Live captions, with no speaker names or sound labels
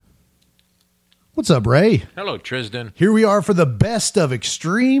What's up, Ray? Hello, Trizdon. Here we are for the best of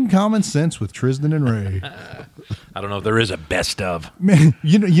Extreme Common Sense with Trizdon and Ray. I don't know if there is a best of. Man,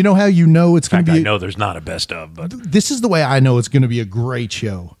 you know how you know it's going to be. I know there's not a best of, but this is the way I know it's going to be a great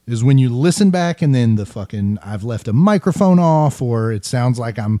show. Is when you listen back and then the fucking I've left a microphone off, or it sounds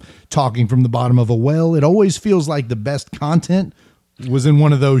like I'm talking from the bottom of a well. It always feels like the best content was in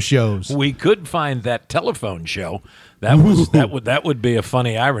one of those shows. We could find that telephone show. That would be a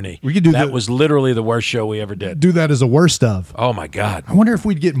funny irony. We could do that. Was literally the worst show we ever did. Do that as a worst of. Oh my God! I wonder if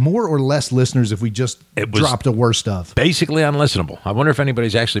we'd get more or less listeners if we just dropped a worst of. Basically unlistenable. I wonder if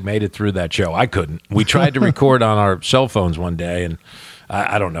anybody's actually made it through that show. I couldn't. We tried to record on our cell phones one day, and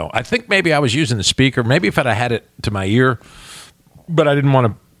I don't know. I think maybe I was using the speaker. Maybe if I'd had it to my ear, but I didn't want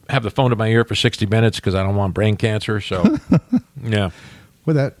to have the phone to my ear for 60 minutes because I don't want brain cancer. So, yeah.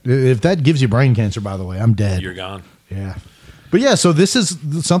 Well, if that gives you brain cancer, by the way, I'm dead. You're gone. Yeah. But yeah, so this is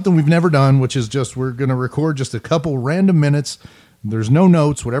something we've never done, which is just we're going to record just a couple random minutes. There's no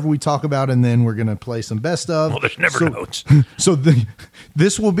notes, whatever we talk about, and then we're going to play some best of. Well, there's never notes. So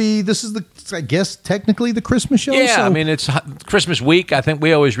this is I guess, technically the Christmas show? Yeah, so, I mean, it's Christmas week. I think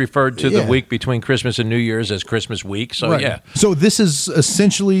we always referred to the week between Christmas and New Year's as Christmas week. So, right. Yeah. So this is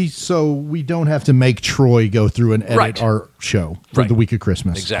essentially so we don't have to make Troy go through and edit our show for the week of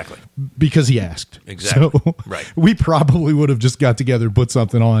Christmas. Exactly. Because he asked. Exactly. So we probably would have just got together and put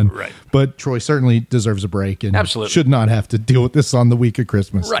something on. Right. But Troy certainly deserves a break and absolutely should not have to deal with this on the week of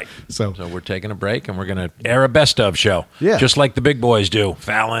Christmas. Right. So we're taking a break and we're going to air a best of show. Yeah. Just like the big boys do.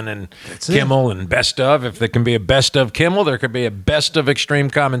 Fallon and Kimmel and best of. If there can be a best of Kimmel, there could be a best of Extreme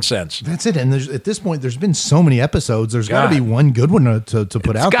Common Sense. That's it. And at this point, there's been so many episodes. There's got to be one good one to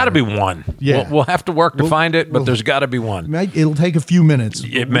put out. It's got to be one. Yeah. We'll have to work to find it, but there's got to be one. It'll take a few minutes.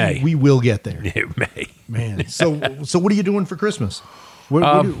 It may. We will get there. It may. Man. So what are you doing for Christmas?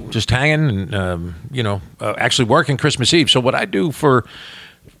 Just hanging and, actually working Christmas Eve. So what I do for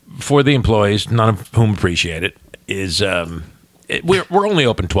the employees, none of whom appreciate it, is we're only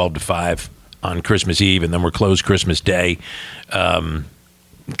open 12 to 5 on Christmas Eve, and then we're closed Christmas Day.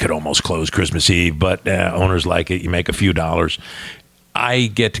 Could almost close Christmas Eve, but owners like it. You make a few dollars. I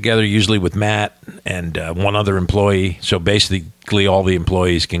get together usually with Matt and one other employee. So basically all the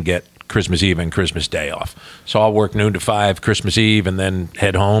employees can get Christmas Eve and Christmas Day off. So I'll work noon to 5 Christmas Eve and then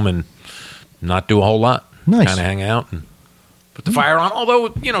head home and not do a whole lot. Nice. Kind of hang out and put the fire on. Although,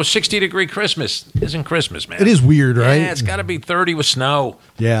 60-degree Christmas isn't Christmas, man. It is weird, right? Yeah, it's got to be 30 with snow.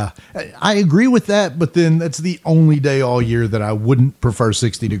 Yeah. I agree with that, but then that's the only day all year that I wouldn't prefer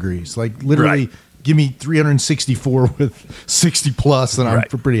 60 degrees. Like, literally, give me 364 with 60 plus, and I'm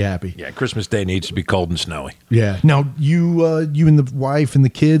pretty happy. Yeah, Christmas Day needs to be cold and snowy. Yeah. Now, you and the wife and the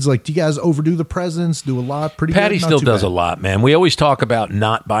kids, like, do you guys overdo the presents? Do a lot? Patty still does a lot, man. We always talk about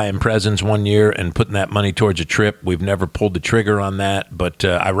not buying presents one year and putting that money towards a trip. We've never pulled the trigger on that. But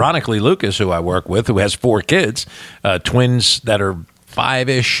ironically, Lucas, who I work with, who has 4 kids, twins that are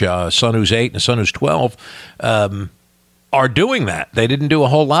 5-ish, a son who's 8 and a son who's 12, are doing that. They didn't do a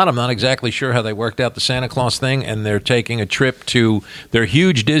whole lot. I'm not exactly sure how they worked out the Santa Claus thing, and they're taking a trip to, they're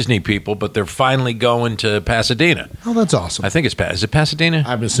huge Disney people, but they're finally going to Pasadena. Oh, that's awesome. I think it's is it Pasadena?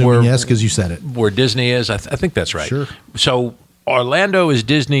 I'm assuming yes, because you said it. Where Disney is? I think that's right. Sure. So Orlando is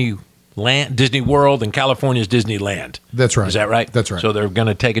Disney World, and California is Disneyland. That's right. Is that right? That's right. So they're going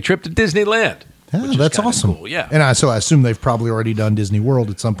to take a trip to Disneyland. Yeah, that's awesome. Cool. Yeah. And so I assume they've probably already done Disney World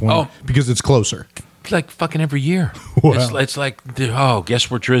at some point because it's closer. Like fucking every year. Wow. It's like,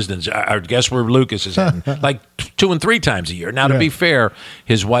 guess where Trizdon's, or guess where Lucas is heading. Like 2 and 3 times a year. Now, to be fair,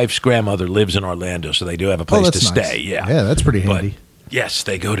 his wife's grandmother lives in Orlando, so they do have a place to stay. Yeah, that's pretty handy. But yes,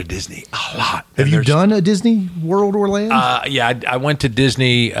 they go to Disney a lot. Have you done a Disney World Orlando? Yeah, I went to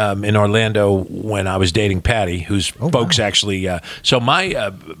Disney in Orlando when I was dating Patty, whose folks actually. So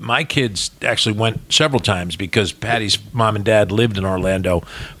my kids actually went several times because Patty's mom and dad lived in Orlando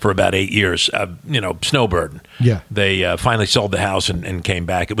for about 8 years. Snowbird. Yeah. They finally sold the house and came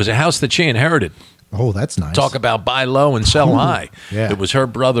back. It was a house that she inherited. Oh, that's nice. Talk about buy low and sell high. Yeah. It was her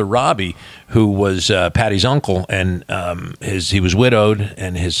brother, Robbie, who was Patty's uncle, and he was widowed,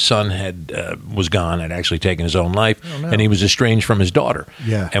 and his son was gone, had actually taken his own life, and he was estranged from his daughter.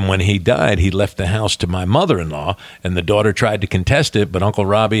 Yeah. And when he died, he left the house to my mother-in-law, and the daughter tried to contest it, but Uncle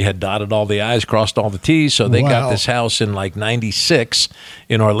Robbie had dotted all the I's, crossed all the T's, so they got this house in like 96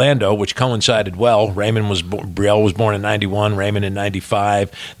 in Orlando, which coincided well. Brielle was born in 91, Raymond in 95,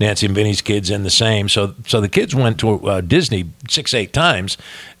 Nancy and Vinny's kids in the same. came. So the kids went to Disney 6-8 times,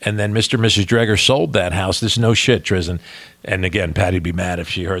 and then Mr. and Mrs. Dreger sold that house. This is no shit, Trizdon. And again, Patty'd be mad if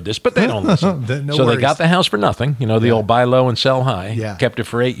she heard this, but they don't listen. No so worries. they got the house for nothing. You know, the old buy low and sell high. Yeah. Kept it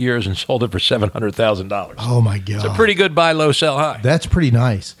for 8 years and sold it for $700,000. Oh my God. It's a pretty good buy low, sell high. That's pretty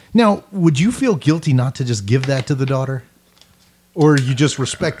nice. Now, would you feel guilty not to just give that to the daughter? Or you just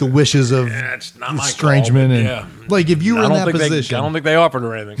respect the wishes of It's not my estrangement? call, And like if you were in that position. I don't think they offered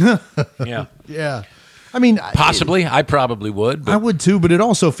her anything. Yeah. Yeah. I mean, Possibly. I probably would. But I would too, but it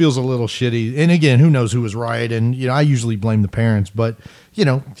also feels a little shitty. And again, who knows who was right? And, you know, I usually blame the parents, but, you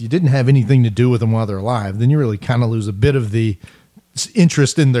know, if you didn't have anything to do with them while they're alive, then you really kind of lose a bit of the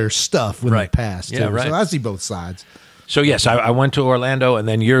interest in their stuff when they pass. Yeah, too. right. So I see both sides. So, yes, I went to Orlando, and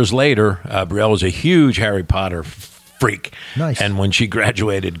then years later, Brielle was a huge Harry Potter freak. Nice. And when she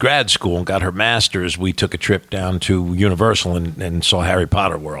graduated grad school and got her master's, we took a trip down to Universal and saw Harry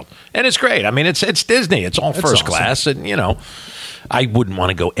Potter World. And it's great. I mean, it's Disney. It's all first class. And, you know, I wouldn't want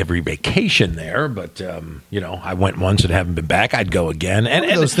to go every vacation there, but, you know, I went once and haven't been back. I'd go again. And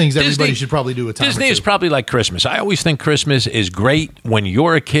those things everybody should probably do a time Disney or is two. probably like Christmas. I always think Christmas is great when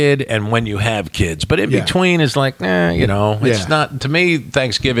you're a kid and when you have kids. But in between is like, you know, it's not. To me,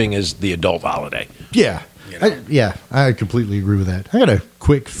 Thanksgiving is the adult holiday. Yeah. You know? I completely agree with that. I got a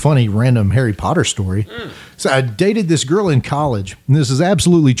quick, funny, random Harry Potter story. So I dated this girl in college, and this is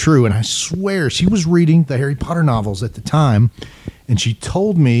absolutely true, and I swear she was reading the Harry Potter novels at the time, and she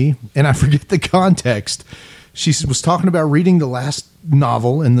told me, and I forget the context, she was talking about reading the last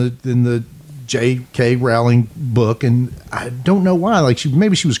novel in the J.K. Rowling book, and I don't know why. Like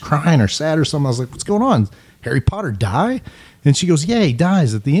maybe she was crying or sad or something. I was like, what's going on? Harry Potter die? And she goes, yeah, he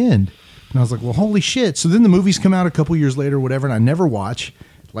dies at the end. And I was like, well, holy shit. So then the movies come out a couple years later, whatever, and I never watch.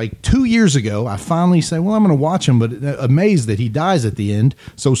 Like 2 years ago, I finally say, well, I'm going to watch him, but amazed that he dies at the end.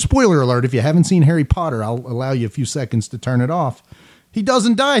 So spoiler alert, if you haven't seen Harry Potter, I'll allow you a few seconds to turn it off. He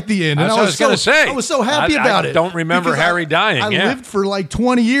doesn't die at the end. And That's what I was going to say. I was so happy about it. I don't remember Harry dying. I lived for like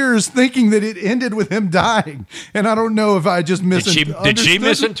 20 years thinking that it ended with him dying. And I don't know if I just misunderstood. Did she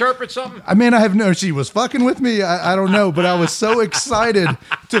misinterpret something? I mean, I have no, she was fucking with me. I don't know, but I was so excited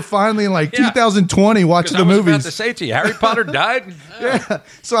to finally in like 2020 watch the movies. I was about to say to you, Harry Potter died? Yeah.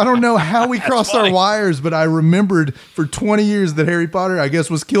 So I don't know how we crossed our wires, but I remembered for 20 years that Harry Potter, I guess,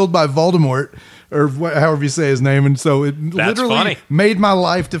 was killed by Voldemort. Or however you say his name, and so it literally made my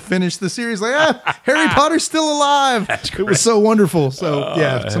life to finish the series. Like, Harry Potter's still alive. That's great. It was so wonderful. So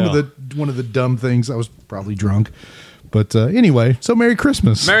one of the dumb things. I was probably drunk, but anyway. So Merry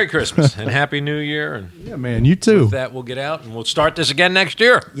Christmas, Merry Christmas, and Happy New Year. And yeah, man, you too. With that, we'll get out and we'll start this again next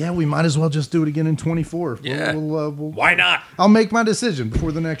year. Yeah, we might as well just do it again in 24. Yeah, we'll, why not? I'll make my decision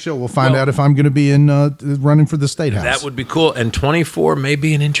before the next show. We'll find out if I'm going to be in running for the State House. That would be cool. And 24 may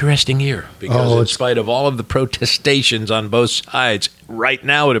be an interesting year because in spite of all of the protestations on both sides, right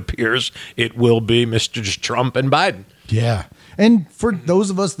now it appears it will be Mr. Trump and Biden. Yeah. And for those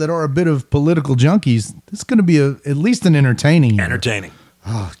of us that are a bit of political junkies, it's going to be at least an entertaining year. Entertaining.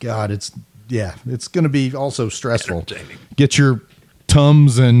 Oh, God. It's going to be also stressful. Get your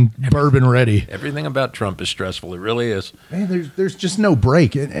Tums and bourbon ready. Everything about Trump is stressful. It really is. Man, there's just no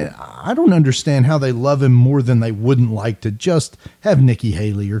break. And I don't understand how they love him more than they wouldn't like to just have Nikki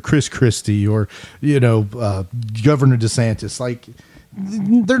Haley or Chris Christie or, Governor DeSantis. Like,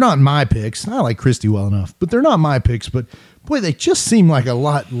 they're not my picks. I like Christie well enough, but they're not my picks. But boy, they just seem like a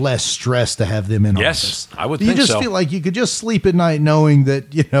lot less stress to have them in office. Yes, I would think so. You just feel like you could just sleep at night knowing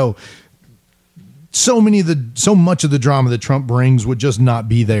that, so much of the drama that Trump brings would just not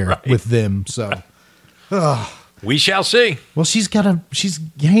be there with them. So, we shall see. Well, she's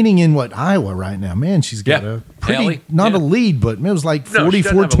gaining in Iowa right now, man. She's got a pretty, not a lead, but it was like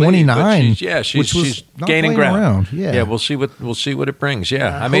 44-29. She's gaining ground. Yeah, we'll see what it brings.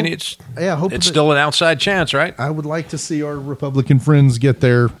 Yeah, it's still an outside chance, right? I would like to see our Republican friends get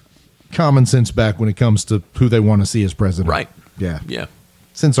their common sense back when it comes to who they want to see as president. Right. Yeah.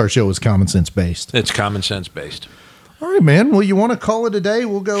 Since our show is common sense based. It's common sense based. All right, man. Well, you want to call it a day?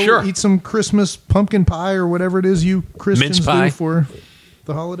 We'll go eat some Christmas pumpkin pie or whatever it is you Christians do for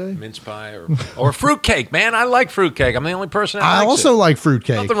the holiday. Mince pie or fruitcake, man. I like fruitcake. I'm the only person that likes it. I also like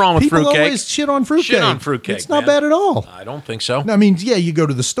fruitcake. Nothing wrong with fruitcake. People always shit on fruitcake. It's not bad at all. I don't think so. No, I mean, yeah, you go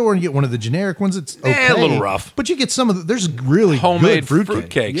to the store and you get one of the generic ones. It's okay. A little rough. But you get some of the, there's really homemade good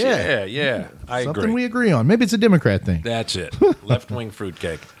fruitcakes. Yeah. I agree. Something we agree on. Maybe it's a Democrat thing. That's it. Left-wing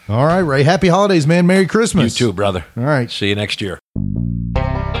fruitcake. All right, Ray. Happy holidays, man. Merry Christmas. You too, brother. All right. See you next year.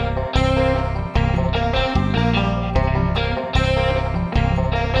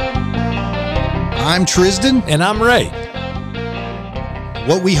 I'm Trizdon. And I'm Ray.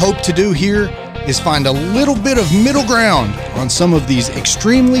 What we hope to do here is find a little bit of middle ground on some of these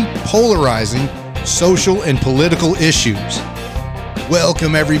extremely polarizing social and political issues.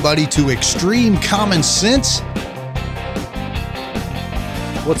 Welcome, everybody, to Extreme Common Sense.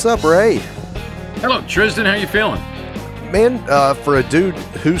 What's up, Ray? Hello, Trizdon. How you feeling? Man, for a dude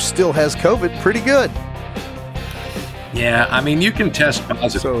who still has COVID, pretty good. Yeah, I mean, you can test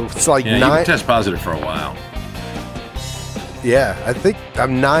positive. So it's like you can test positive for a while. Yeah, I think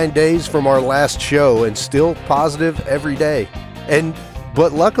I'm 9 days from our last show and still positive every day.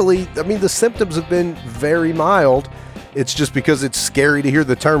 But luckily, I mean, the symptoms have been very mild. It's just because it's scary to hear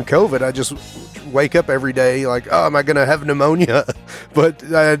the term COVID. I just wake up every day like, oh, am I going to have pneumonia? But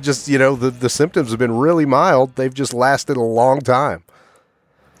I just, the symptoms have been really mild. They've just lasted a long time.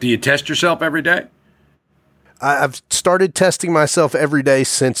 Do you test yourself every day? I've started testing myself every day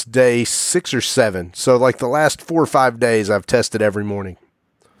since day 6 or 7. So like the last 4 or 5 days, I've tested every morning.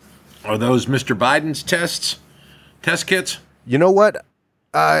 Are those Mr. Biden's test kits? You know what?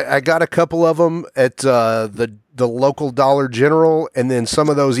 I got a couple of them at the local Dollar General, and then some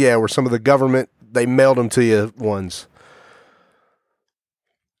of those, were some of the government, they mailed them to you ones.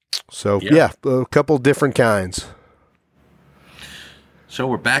 So, a couple different kinds. So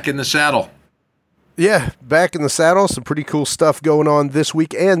we're back in the saddle. Yeah, back in the saddle. Some pretty cool stuff going on this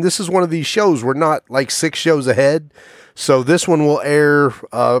week. And this is one of these shows. We're not like 6 shows ahead. So this one will air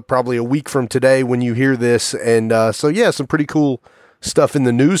probably a week from today when you hear this. And some pretty cool stuff in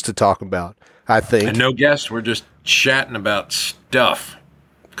the news to talk about, I think. And no guests. We're just chatting about stuff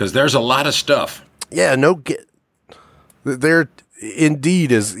because there's a lot of stuff. Yeah, there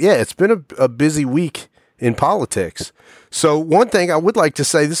indeed is. Yeah, it's been a busy week in politics. So one thing I would like to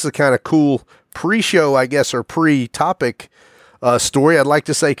say, this is a kind of cool pre-show, I guess, or pre-topic story. I'd like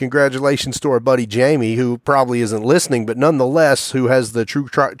to say congratulations to our buddy Jamie, who probably isn't listening, but nonetheless, who has the True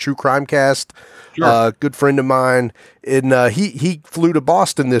Crime Cast. Sure. Good friend of mine. And he flew to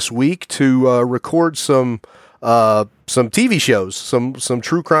Boston this week to record some TV shows, some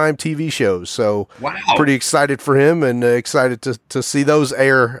true crime TV shows. So Pretty excited for him and excited to see those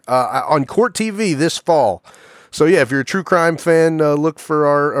air on Court TV this fall. So if you're a true crime fan, look for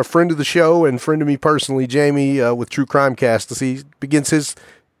our friend of the show and friend of me personally, Jamie, with True Crime Cast, as he begins his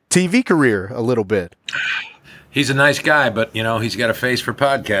TV career a little bit. He's a nice guy, but he's got a face for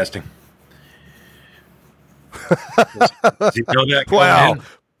podcasting. Does he know that? Wow.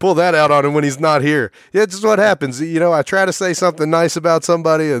 Pull that out on him when he's not here. Yeah, it's just what happens. I try to say something nice about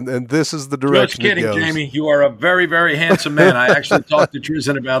somebody, and this is the direction it goes. Just kidding, Jamie. You are a very, very handsome man. I actually talked to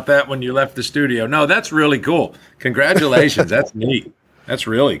Trizdon about that when you left the studio. No, that's really cool. Congratulations. That's neat. That's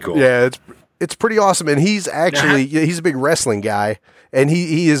really cool. Yeah, it's pretty awesome. And he's actually he's a big wrestling guy, and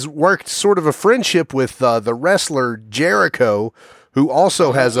he has worked sort of a friendship with the wrestler Jericho, who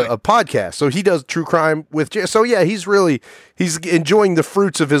also has a podcast. So he does true crime with. So he's enjoying the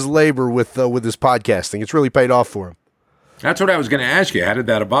fruits of his labor with his podcasting. It's really paid off for him. That's what I was going to ask you. How did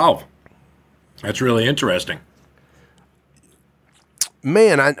that evolve? That's really interesting.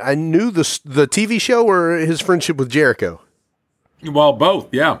 Man, I knew the TV show or his friendship with Jericho. Well,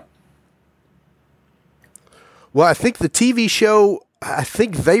 both, yeah. Well, I think the TV show. I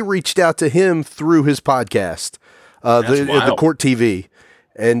think they reached out to him through his podcast. The Court TV,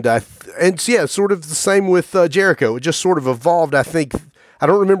 and sort of the same with Jericho. It just sort of evolved. I think I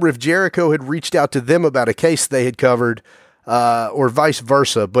don't remember if Jericho had reached out to them about a case they had covered, or vice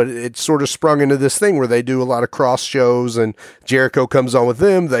versa. But it sort of sprung into this thing where they do a lot of cross shows, and Jericho comes on with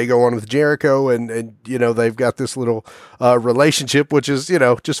them. They go on with Jericho, and they've got this little relationship, which is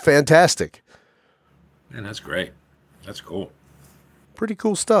just fantastic. Man, that's great. That's cool. Pretty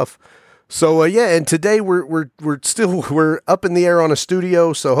cool stuff. So and today we're up in the air on a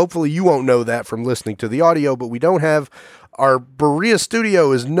studio, so hopefully you won't know that from listening to the audio, but we don't have our Berea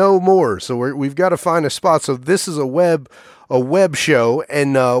studio is no more, so we've got to find a spot. So this is a web show,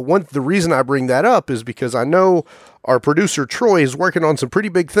 and the reason I bring that up is because I know our producer Troy is working on some pretty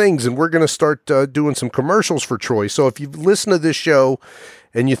big things, and we're going to start doing some commercials for Troy. So if you've listened to this show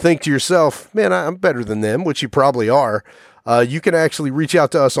and you think to yourself, man, I'm better than them, which you probably are. You can actually reach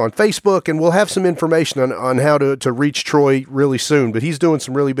out to us on Facebook, and we'll have some information on how to reach Troy really soon. But he's doing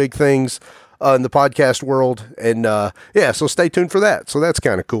some really big things in the podcast world, and so stay tuned for that. So that's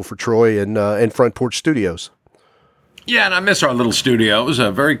kind of cool for Troy and Front Porch Studios. Yeah, and I miss our little studio. It was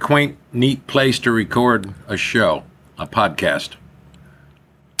a very quaint, neat place to record a show, a podcast.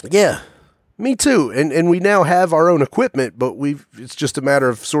 Yeah, me too. And we now have our own equipment, but it's just a matter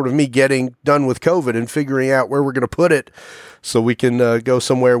of sort of me getting done with COVID and figuring out where we're going to put it so we can go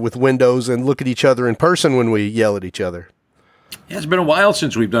somewhere with windows and look at each other in person when we yell at each other. Yeah, it's been a while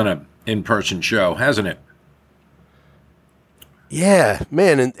since we've done in-person show, hasn't it? Yeah,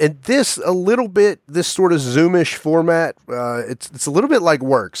 man, and this a little bit, this sort of Zoomish format, it's a little bit like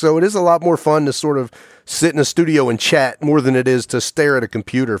work. So it is a lot more fun to sort of sit in a studio and chat more than it is to stare at a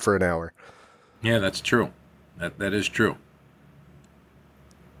computer for an hour. Yeah, that's true. That is true.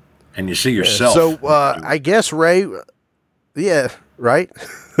 And you see yourself. So I guess, Ray, yeah, right?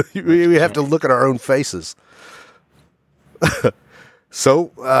 we have to look at our own faces.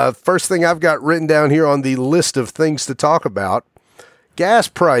 So first thing I've got written down here on the list of things to talk about, gas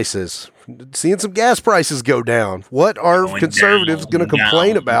prices. Seeing some gas prices go down. What are conservatives going to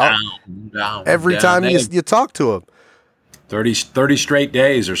complain about every time you talk to them? 30 straight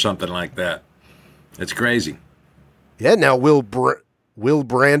days or something like that. It's crazy. Yeah, now will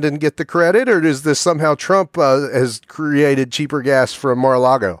Brandon get the credit, or is this somehow Trump has created cheaper gas from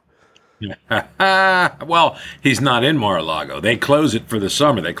Mar-a-Lago? Well, he's not in Mar-a-Lago. They close it for the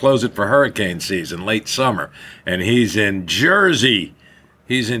summer. They close it for hurricane season, late summer, and he's in Jersey.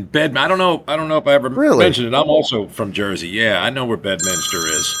 He's in Bedminster. I don't know if I ever mentioned it. I'm also from Jersey. Yeah, I know where Bedminster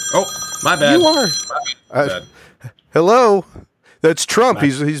is. Oh, my bad. You are. My bad. Hello, that's Trump.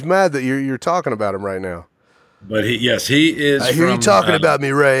 He's mad that you're talking about him right now. But he is. I hear you talking about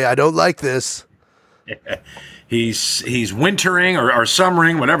me, Ray. I don't like this. He's wintering or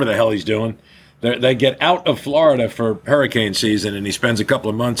summering, whatever the hell he's doing. They get out of Florida for hurricane season, and he spends a couple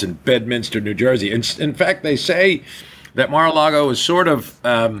of months in Bedminster, New Jersey. In fact, they say that Mar-a-Lago is sort of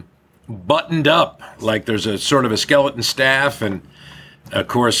buttoned up, like there's a sort of a skeleton staff. And, of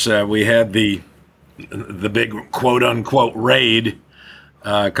course, we had the big quote-unquote raid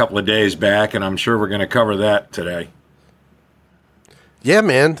a couple of days back, and I'm sure we're going to cover that today. Yeah,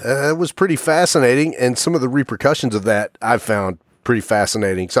 man, it was pretty fascinating, and some of the repercussions of that I've found pretty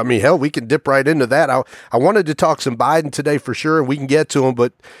fascinating. So, I mean, hell, we can dip right into that. I wanted to talk some Biden today for sure, and we can get to him,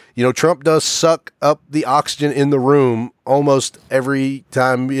 but, you know, Trump does suck up the oxygen in the room almost every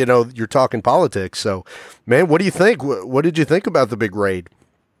time, you know, you're talking politics. So, man, what do you think? What did you think about the big raid?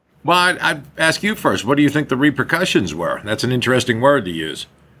 Well, I'd ask you first. What do you think the repercussions were? That's an interesting word to use.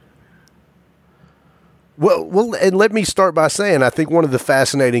 Well, and let me start by saying I think one of the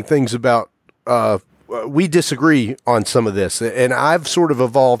fascinating things about we disagree on some of this, and I've sort of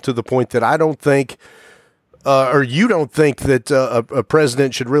evolved to the point that I don't think, or you don't think that a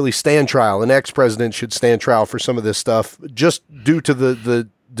president should really stand trial, an ex-president should stand trial for some of this stuff, just due to the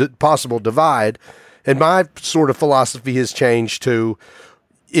possible divide. And my sort of philosophy has changed to,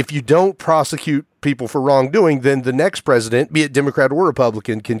 if you don't prosecute people for wrongdoing, then the next president, be it Democrat or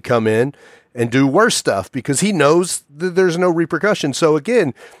Republican, can come in and do worse stuff because he knows that there's no repercussion. So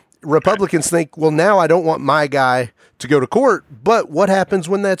again, Republicans think, well, now I don't want my guy to go to court, but what happens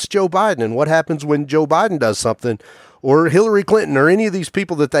when that's Joe Biden? And what happens when Joe Biden does something, or Hillary Clinton, or any of these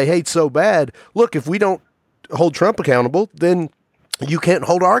people that they hate so bad? Look, if we don't hold Trump accountable, then you can't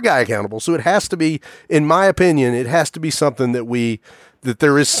hold our guy accountable. So it has to be, in my opinion, it has to be something that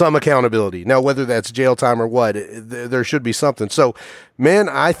there is some accountability. Now, whether that's jail time or what, there should be something. So, man,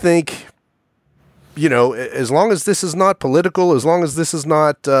 I think, you know, as long as this is not political, as long as this is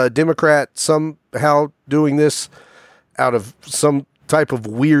not Democrat somehow doing this out of some type of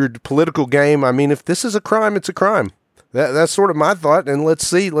weird political game, I mean, if this is a crime, it's a crime. That's sort of my thought, and let's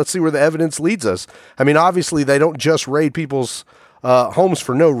see where the evidence leads us. I mean, obviously, they don't just raid people's homes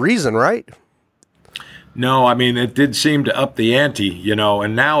for no reason, right? No, I mean, it did seem to up the ante, you know,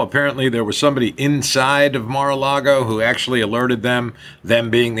 and now apparently there was somebody inside of Mar-a-Lago who actually alerted them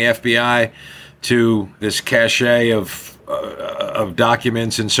being the FBI, to this cache of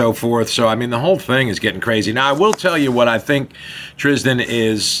documents and so forth. So, I mean, the whole thing is getting crazy. Now, I will tell you what I think, Trizdon,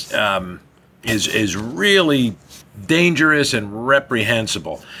 is really dangerous and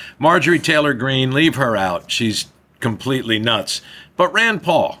reprehensible. Marjorie Taylor Greene, leave her out. She's completely nuts. But Rand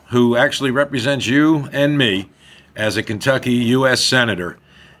Paul, who actually represents you and me as a Kentucky U.S. Senator,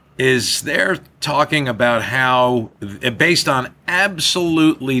 is there talking about how, based on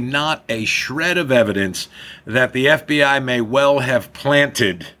absolutely not a shred of evidence, that the FBI may well have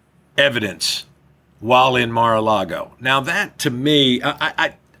planted evidence while in Mar-a-Lago. Now, that to me,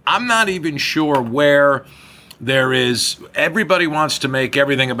 I'm not even sure where there is. Everybody wants to make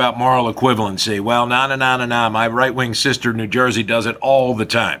everything about moral equivalency. Well, nah. My right-wing sister in New Jersey does it all the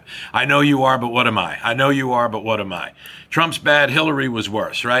time. I know you are, but what am I? I know you are, but what am I? Trump's bad, Hillary was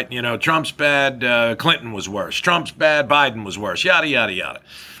worse, right? You know, Trump's bad, Clinton was worse. Trump's bad, Biden was worse, yada, yada, yada.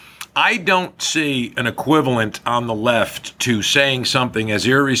 I don't see an equivalent on the left to saying something as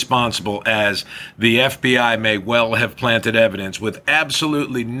irresponsible as the FBI may well have planted evidence with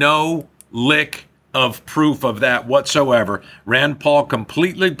absolutely no lick of proof of that whatsoever. Rand Paul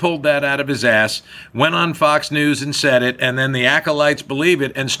completely pulled that out of his ass, went on Fox News and said it, and then the acolytes believe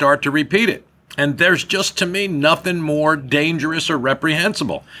it and start to repeat it. And there's just, to me, nothing more dangerous or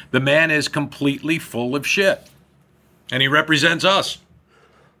reprehensible. The man is completely full of shit. And he represents us.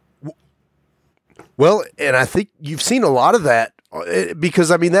 Well, and I think you've seen a lot of that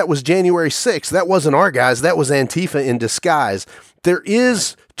because, I mean, that was January 6th. That wasn't our guys. That was Antifa in disguise. There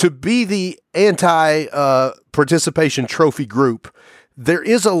is, to be the anti-participation trophy group, there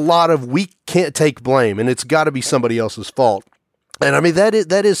is a lot of we can't take blame, and it's got to be somebody else's fault. And I mean, that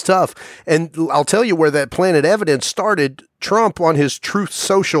is tough. And I'll tell you where that Planet Evidence started. Trump on his Truth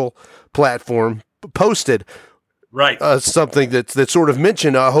Social platform posted something that sort of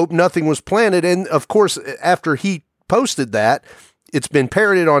mentioned, I hope nothing was planted. And of course, after he posted that, it's been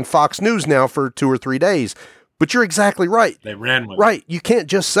parroted on Fox News now for 2 or 3 days. But you're exactly right. They ran with it. Right. You can't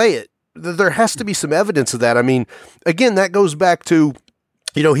just say it. There has to be some evidence of that. I mean, again, that goes back to,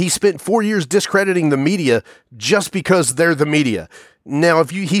 you know, he spent 4 years discrediting the media just because they're the media. Now, if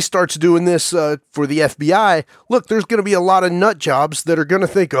he starts doing this for the FBI, look, there's going to be a lot of nut jobs that are going to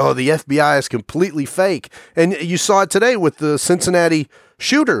think, oh, the FBI is completely fake. And you saw it today with the Cincinnati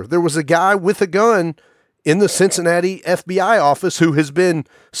shooter. There was a guy with a gun in the Cincinnati FBI office who has been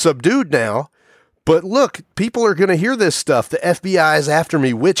subdued now. But look, people are going to hear this stuff. The FBI is after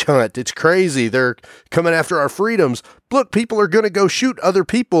me. Witch hunt. It's crazy. They're coming after our freedoms. Look, people are going to go shoot other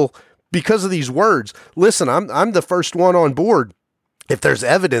people because of these words. Listen, I'm the first one on board. If there's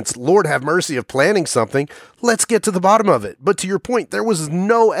evidence, Lord have mercy, of planning something, let's get to the bottom of it. But to your point, there was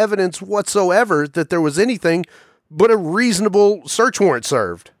no evidence whatsoever that there was anything but a reasonable search warrant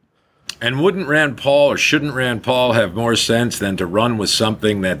served. And wouldn't Rand Paul, or shouldn't Rand Paul, have more sense than to run with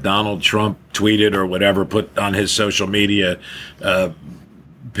something that Donald Trump tweeted or whatever, put on his social media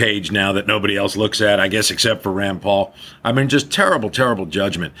page now that nobody else looks at, I guess, except for Rand Paul? I mean, just terrible, terrible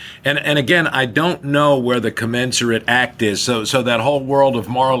judgment. And again, I don't know where the commensurate act is. So that whole world of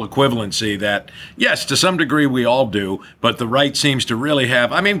moral equivalency that, yes, to some degree we all do, but the right seems to really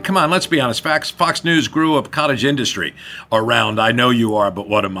have. I mean, come on, let's be honest. Fox News grew a cottage industry around I know you are, but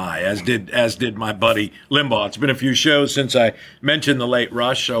what am I? As did my buddy Limbaugh. It's been a few shows since I mentioned the late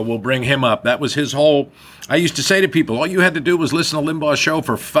Rush, so we'll bring him up. That was his whole. I used to say to people, all you had to do was listen to Limbaugh's show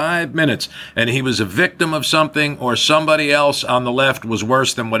for 5 minutes, and he was a victim of something, or somebody else on the left was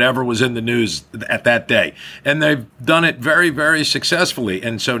worse than whatever was in the news at that day. And they've done it very, very successfully.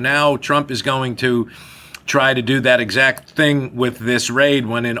 And so now Trump is going to try to do that exact thing with this raid,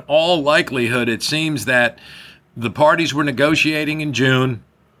 when in all likelihood it seems that the parties were negotiating in June.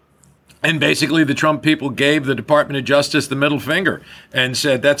 And basically, the Trump people gave the Department of Justice the middle finger and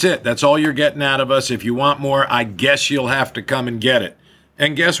said, that's it. That's all you're getting out of us. If you want more, I guess you'll have to come and get it.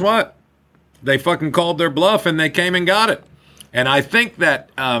 And guess what? They fucking called their bluff and they came and got it. And I think that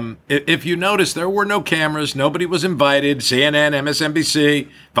if you notice, there were no cameras. Nobody was invited. CNN, MSNBC,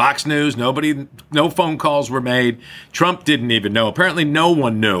 Fox News, no phone calls were made. Trump didn't even know. Apparently, no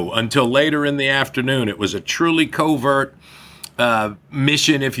one knew until later in the afternoon. It was a truly covert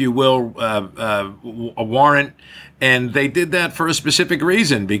mission, if you will, a warrant. And they did that for a specific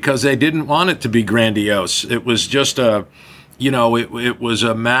reason, because they didn't want it to be grandiose. It was just it was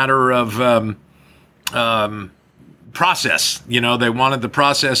a matter of process. You know, they wanted the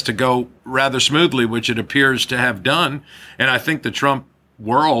process to go rather smoothly, which it appears to have done. And I think the Trump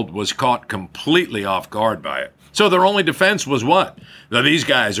world was caught completely off guard by it. So their only defense was what? That these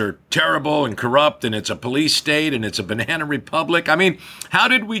guys are terrible and corrupt, and it's a police state, and it's a banana republic. I mean, how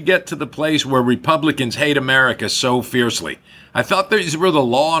did we get to the place where Republicans hate America so fiercely? I thought these were the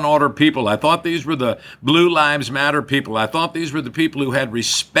law and order people. I thought these were the Blue Lives Matter people. I thought these were the people who had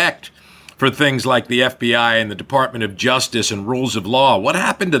respect for things like the FBI and the Department of Justice and rules of law. What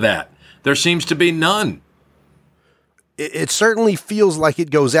happened to that? There seems to be none. It certainly feels like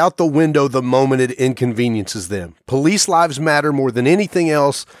it goes out the window the moment it inconveniences them. Police lives matter more than anything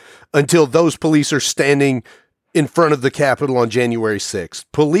else until those police are standing in front of the Capitol on January 6th.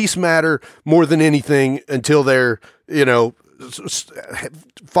 Police matter more than anything until they're,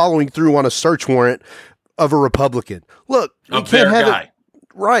 following through on a search warrant of a Republican. Look, a fair guy.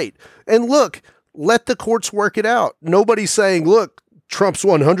 Right. And look, let the courts work it out. Nobody's saying, look, Trump's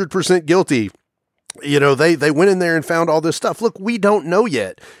 100% guilty. They went in there and found all this stuff. Look, we don't know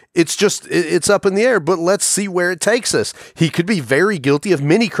yet. It's up in the air, but let's see where it takes us. He could be very guilty of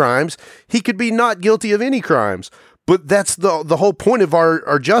many crimes. He could be not guilty of any crimes. But that's the whole point of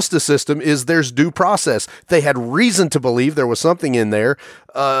our justice system is there's due process. They had reason to believe there was something in there,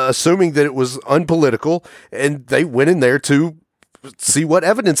 assuming that it was unpolitical, and they went in there to see what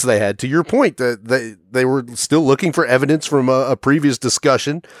evidence they had. To your point, that they were still looking for evidence from a previous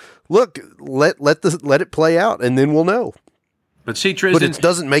discussion. Look, let it play out, and then we'll know. But see, Trizdon, but it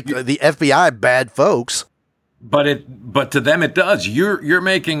doesn't make the FBI bad folks. But to them it does. You're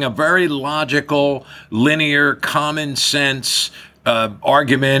making a very logical, linear, common sense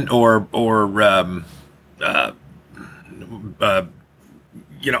argument or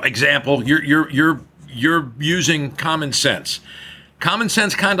example. You're using common sense. Common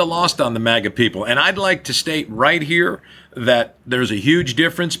sense kind of lost on the MAGA people. And I'd like to state right here that there's a huge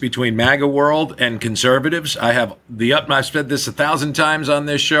difference between MAGA world and conservatives. I've said this 1,000 times on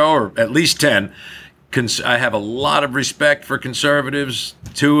this show, or at least 10. I have a lot of respect for conservatives.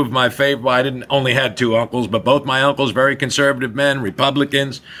 Two of my favorite, I didn't only had two uncles, but both my uncles, very conservative men,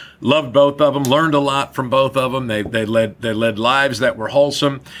 Republicans, loved both of them, learned a lot from both of them. They led lives that were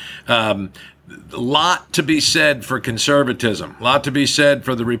wholesome. A lot to be said for conservatism, a lot to be said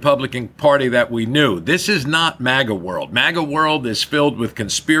for the Republican Party that we knew. This is not MAGA world. MAGA world is filled with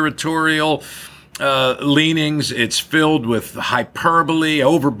conspiratorial leanings. It's filled with hyperbole,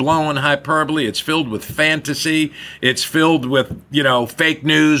 overblown hyperbole. It's filled with fantasy. It's filled with, fake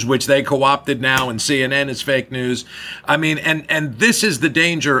news, which they co-opted now, and CNN is fake news. I mean, and this is the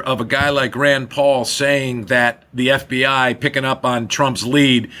danger of a guy like Rand Paul saying that the FBI picking up on Trump's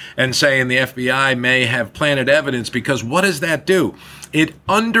lead and saying the FBI may have planted evidence, because what does that do? It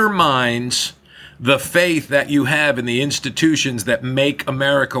undermines the faith that you have in the institutions that make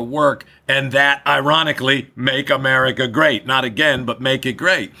America work, and that, ironically, make America great. Not again, but make it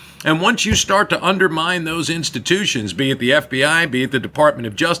great. And once you start to undermine those institutions, be it the FBI, be it the Department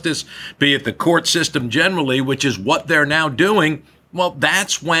of Justice, be it the court system generally, which is what they're now doing, well,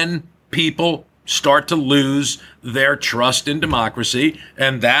 that's when people start to lose their trust in democracy,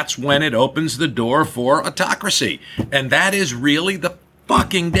 and that's when it opens the door for autocracy. And that is really the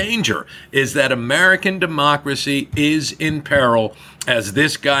fucking danger, is that American democracy is in peril as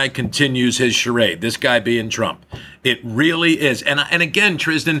this guy continues his charade, this guy being Trump. It really is. And again,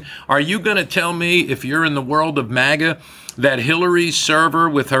 Trizdon, are you going to tell me, if you're in the world of MAGA, that Hillary's server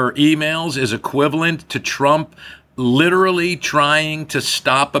with her emails is equivalent to Trump literally trying to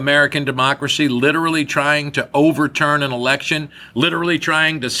stop American democracy, literally trying to overturn an election, literally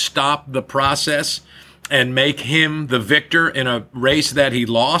trying to stop the process and make him the victor in a race that he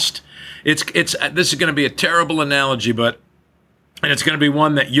lost? This is going to be a terrible analogy, and it's going to be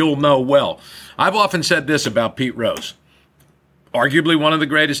one that you'll know well. I've often said this about Pete Rose. Arguably one of the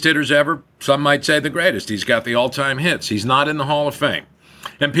greatest hitters ever. Some might say the greatest. He's got the all-time hits. He's not in the Hall of Fame.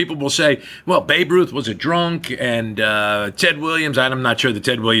 And people will say, well, Babe Ruth was a drunk, and Ted Williams, I'm not sure that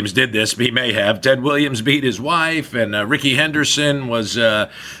Ted Williams did this, but he may have. Ted Williams beat his wife, and Ricky Henderson was a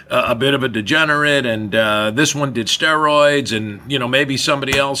bit of a degenerate, and this one did steroids, and maybe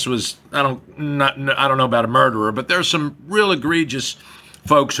somebody else was, I don't know about a murderer, but there's some real egregious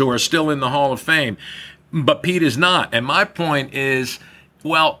folks who are still in the Hall of Fame, but Pete is not. And my point is,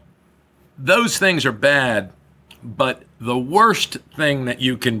 well, those things are bad, but the worst thing that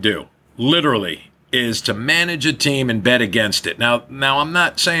you can do, literally, is to manage a team and bet against it. Now I'm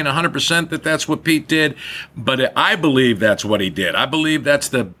not saying 100% that that's what Pete did, but I believe that's what he did. I believe that's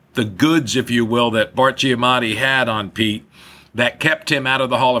the goods, if you will, that Bart Giamatti had on Pete that kept him out of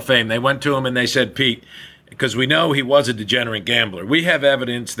the Hall of Fame. They went to him and they said, Pete, because we know he was a degenerate gambler, we have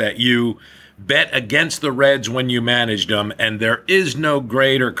evidence that you bet against the Reds when you managed them, and there is no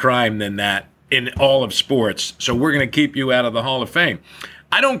greater crime than that in all of sports, so we're going to keep you out of the Hall of Fame.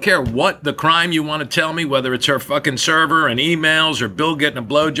 I don't care what the crime you want to tell me, whether it's her fucking server and emails or Bill getting a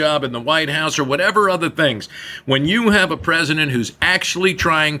blowjob in the White House or whatever other things. When you have a president who's actually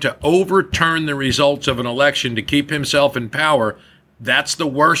trying to overturn the results of an election to keep himself in power, that's the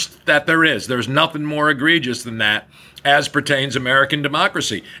worst that there is. There's nothing more egregious than that as pertains American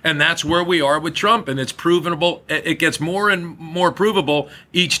democracy. And that's where we are with Trump. And it's provable. It gets more and more provable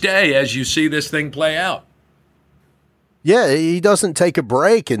each day as you see this thing play out. Yeah, he doesn't take a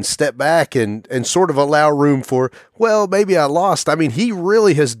break and step back and sort of allow room for, well, maybe I lost. I mean, he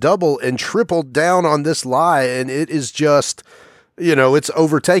really has doubled and tripled down on this lie. And it is just, it's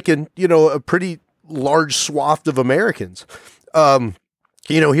overtaken, a pretty large swath of Americans.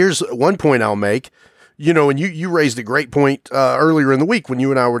 Here's one point I'll make. And you raised a great point earlier in the week when you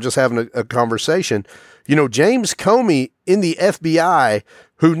and I were just having a conversation. James Comey in the FBI,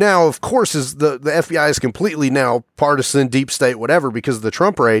 who now, of course, is the FBI is completely now partisan, deep state, whatever, because of the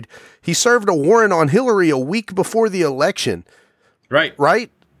Trump raid. He served a warrant on Hillary a week before the election.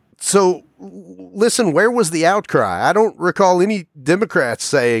 Right? So, listen, where was the outcry? I don't recall any Democrats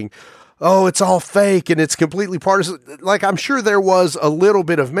saying, oh, it's all fake and it's completely partisan. Like, I'm sure there was a little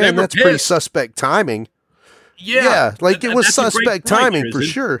bit of, man, that's pretty suspect timing. Yeah. Like it was suspect timing for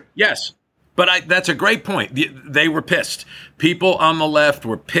sure. Yes. But that's a great point. They were pissed. People on the left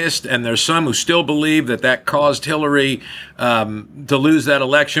were pissed, and there's some who still believe that caused Hillary to lose that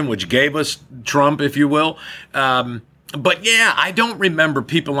election, which gave us Trump, if you will. But yeah, I don't remember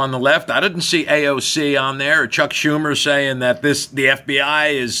people on the left. I didn't see AOC on there or Chuck Schumer saying that the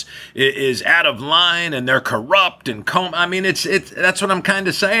FBI is out of line and they're corrupt and I mean, that's what I'm kind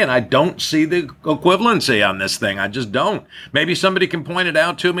of saying. I don't see the equivalency on this thing. I just don't. Maybe somebody can point it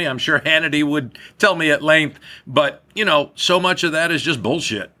out to me. I'm sure Hannity would tell me at length. But so much of that is just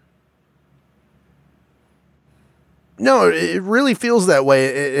bullshit. No, it really feels that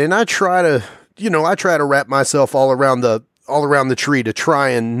way, and I try to wrap myself all around the tree to try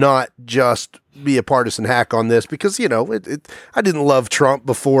and not just be a partisan hack on this because, I didn't love Trump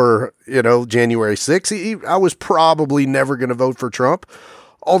before, January 6th. I was probably never going to vote for Trump.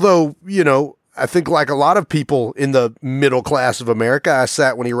 Although, I think like a lot of people in the middle class of America, I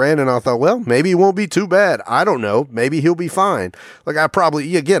sat when he ran and I thought, well, maybe he won't be too bad. I don't know. Maybe he'll be fine. Like I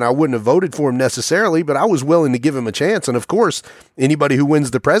wouldn't have voted for him necessarily, but I was willing to give him a chance. And of course, anybody who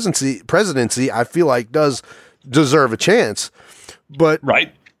wins the presidency, I feel like does deserve a chance. But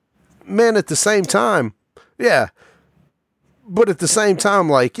right, man, at the same time, there's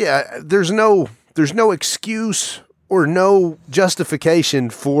no excuse or no justification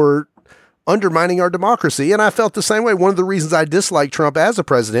for undermining our democracy. And I felt the same way. One of the reasons I dislike Trump as a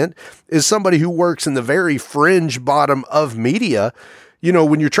president is somebody who works in the very fringe bottom of media.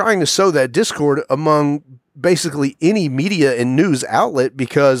 When you're trying to sow that discord among basically any media and news outlet,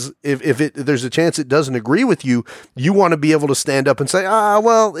 because if there's a chance it doesn't agree with you, you want to be able to stand up and say,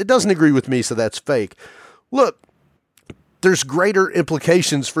 well, it doesn't agree with me, so that's fake. Look, there's greater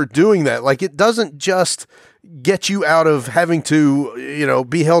implications for doing that. Like it doesn't just get you out of having to,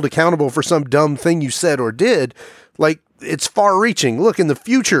 be held accountable for some dumb thing you said or did. Like it's far reaching. Look, in the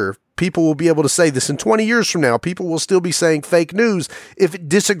future, people will be able to say this in 20 years from now. People will still be saying fake news if it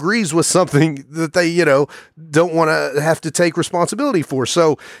disagrees with something that they, don't want to have to take responsibility for.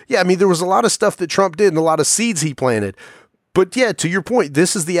 So, yeah, I mean, there was a lot of stuff that Trump did and a lot of seeds he planted. But yeah, to your point,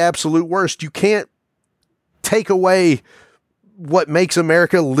 this is the absolute worst. You can't take away what makes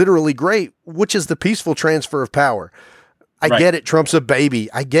America literally great, which is the peaceful transfer of power. I get it. Trump's a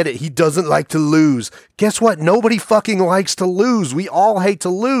baby. I get it. He doesn't like to lose. Guess what? Nobody fucking likes to lose. We all hate to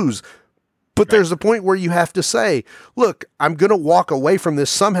lose. But there's a point where you have to say, look, I'm going to walk away from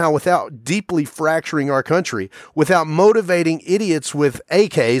this somehow without deeply fracturing our country, without motivating idiots with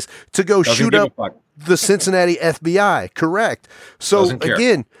AKs to go shoot up the Cincinnati FBI. Correct. So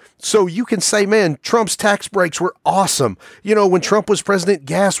again, so you can say, man, Trump's tax breaks were awesome. When Trump was president,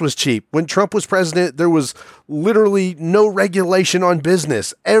 gas was cheap. When Trump was president, there was literally no regulation on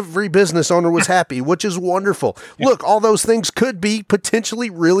business. Every business owner was happy, which is wonderful. Look, all those things could be potentially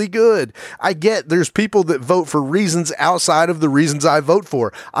really good. I get there's people that vote for reasons outside of the reasons I vote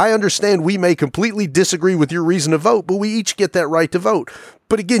for. I understand we may completely disagree with your reason to vote, but we each get that right to vote.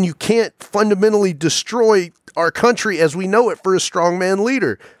 But again, you can't fundamentally destroy our country as we know it for a strongman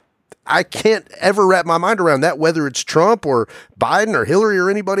leader. I can't ever wrap my mind around that, whether it's Trump or Biden or Hillary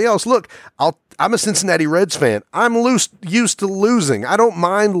or anybody else. Look, I'm a Cincinnati Reds fan. I'm used to losing. I don't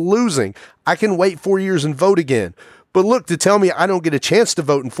mind losing. I can wait 4 years and vote again. But look, to tell me I don't get a chance to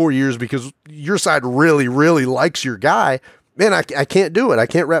vote in 4 years because your side really, really likes your guy, man, I can't do it. I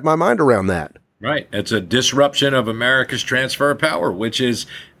can't wrap my mind around that. Right. It's a disruption of America's transfer of power, which is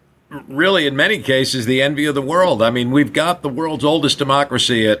really, in many cases, the envy of the world. I mean, we've got the world's oldest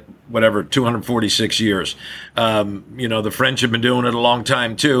democracy at 246 years. The French have been doing it a long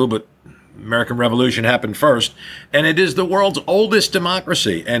time too, but American Revolution happened first. And it is the world's oldest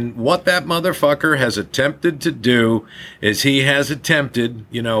democracy. And what that motherfucker has attempted to do is he has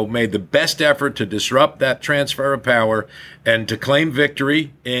attempted, made the best effort to disrupt that transfer of power and to claim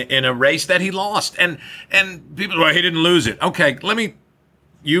victory in a race that he lost. And people say, well, he didn't lose it. Okay,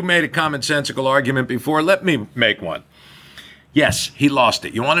 you made a commonsensical argument before. Let me make one. Yes, he lost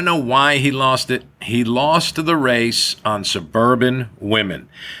it. You want to know why he lost it? He lost the race on suburban women.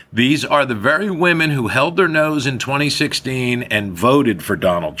 These are the very women who held their nose in 2016 and voted for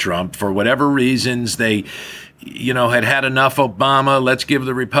Donald Trump for whatever reasons. They, had enough Obama. Let's give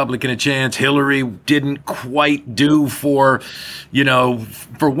the Republican a chance. Hillary didn't quite do for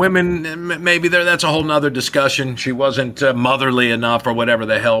women. Maybe that's a whole nother discussion. She wasn't motherly enough or whatever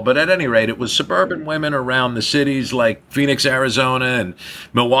the hell. But at any rate, it was suburban women around the cities like Phoenix, Arizona, and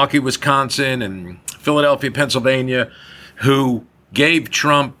Milwaukee, Wisconsin, and Philadelphia, Pennsylvania, who gave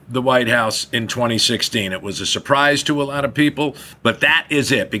Trump the White House in 2016. It was a surprise to a lot of people, but that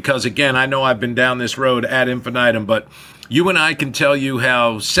is it. Because, again, I know I've been down this road ad infinitum, but you and I can tell you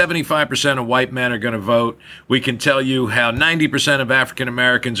how 75% of white men are going to vote. We can tell you how 90% of African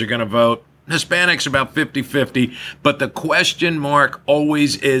Americans are going to vote. Hispanics about 50-50, but the question mark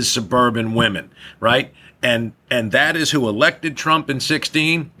always is suburban women, right? And that is who elected Trump in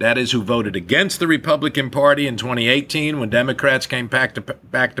 2016. That is who voted against the Republican Party in 2018 when Democrats came back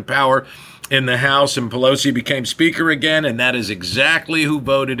to power in the House and Pelosi became Speaker again. And that is exactly who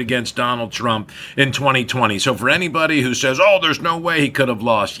voted against Donald Trump in 2020. So for anybody who says, oh, there's no way he could have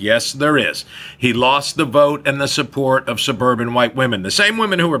lost. Yes, there is. He lost the vote and the support of suburban white women. The same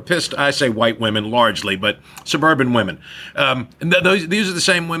women who were pissed, I say white women largely, but suburban women. These are the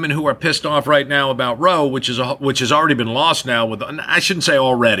same women who are pissed off right now about Roe, which has already been lost now with, I shouldn't say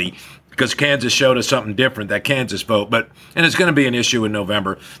already, because Kansas showed us something different, that Kansas vote, and it's going to be an issue in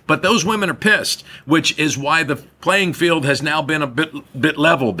November. But those women are pissed, which is why the playing field has now been a bit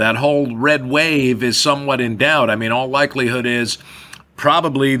leveled. That whole red wave is somewhat in doubt. I mean, all likelihood is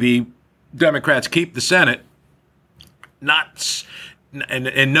probably the Democrats keep the Senate, not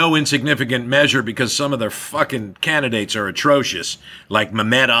in no insignificant measure because some of their fucking candidates are atrocious, like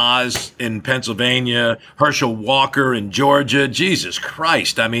Mehmet Oz in Pennsylvania, Herschel Walker in Georgia. Jesus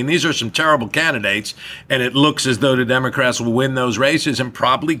Christ. I mean, these are some terrible candidates, and it looks as though the Democrats will win those races and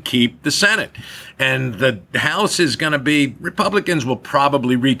probably keep the Senate. And the House is going to be, Republicans will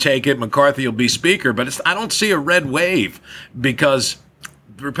probably retake it. McCarthy will be Speaker, but I don't see a red wave because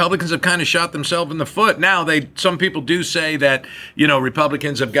Republicans have kind of shot themselves in the foot. Now, some people do say that,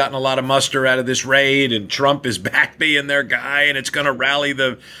 Republicans have gotten a lot of muster out of this raid and Trump is back being their guy and it's going to rally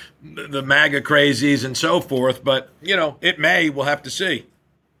the MAGA crazies and so forth. But, it may. We'll have to see.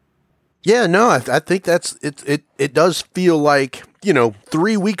 Yeah, no, I think that's it. It does feel like,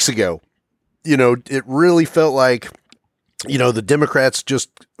 3 weeks ago, it really felt like, the Democrats just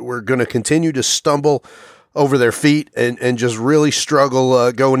were going to continue to stumble over their feet and just really struggle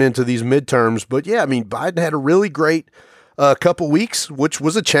going into these midterms. But yeah, I mean, Biden had a really great couple weeks, which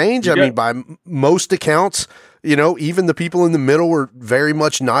was a change. I mean, by most accounts, even the people in the middle were very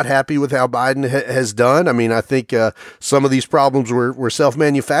much not happy with how Biden has done. I mean, I think some of these problems were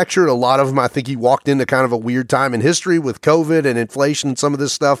self-manufactured. A lot of them, I think he walked into kind of a weird time in history with COVID and inflation and some of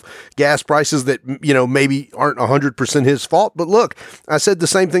this stuff, gas prices that, maybe aren't 100% his fault. But look, I said the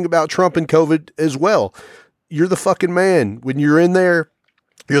same thing about Trump and COVID as well. You're the fucking man. When you're in there,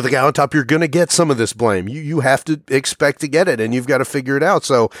 you're the guy on top. You're going to get some of this blame. You have to expect to get it, and you've got to figure it out.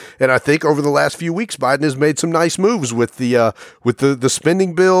 So, and I think over the last few weeks, Biden has made some nice moves with the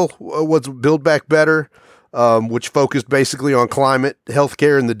spending bill, what's Build Back Better, which focused basically on climate,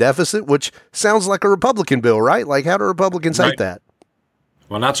 healthcare, and the deficit, which sounds like a Republican bill, right? Like, how do Republicans hate that?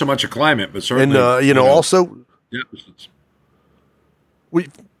 Well, not so much a climate, but certainly, and also deficits.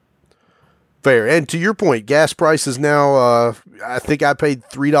 Fair. And to your point, gas prices now, I think I paid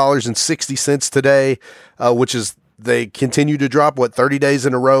 $3.60 today, which is, they continue to drop, 30 days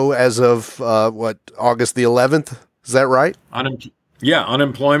in a row as of, August the 11th? Is that right?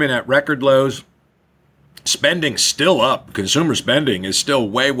 Unemployment at record lows. Spending still up. Consumer spending is still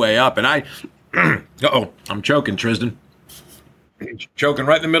way, way up. And I'm choking, Trizdon. Choking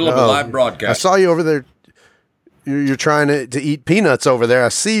right in the middle of a live broadcast. I saw you over there. You're trying to eat peanuts over there. I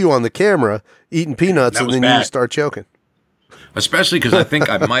see you on the camera eating peanuts, and then you start choking. Especially because I think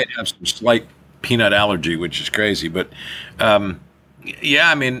I might have some slight peanut allergy, which is crazy. But, yeah,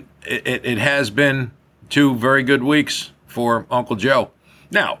 I mean, it has been 2 very good weeks for Uncle Joe.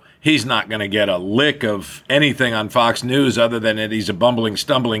 Now, he's not going to get a lick of anything on Fox News other than that he's a bumbling,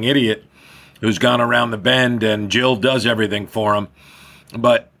 stumbling idiot who's gone around the bend and Jill does everything for him.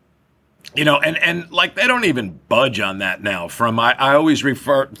 But, and like they don't even budge on that now. I always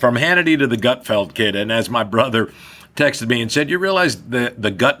refer from Hannity to the Gutfeld kid. And as my brother texted me and said, you realize the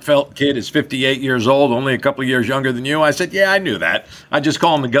Gutfeld kid is 58 years old, only a couple of years younger than you? I said, yeah, I knew that. I just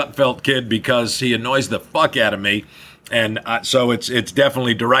call him the Gutfeld kid because he annoys the fuck out of me. And so it's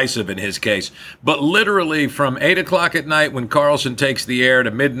definitely derisive in his case. But literally from 8 o'clock at night when Carlson takes the air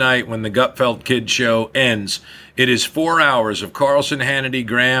to midnight when the Gutfeld kid show ends, it is 4 hours of Carlson, Hannity,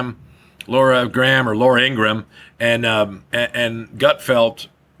 Laura Ingraham, and Gutfeld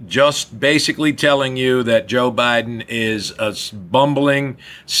just basically telling you that Joe Biden is a bumbling,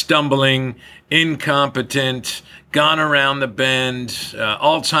 stumbling, incompetent, gone around the bend,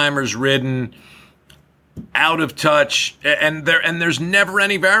 Alzheimer's ridden, out of touch, and there's never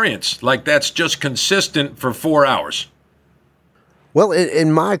any variance. Like, that's just consistent for 4 hours. Well,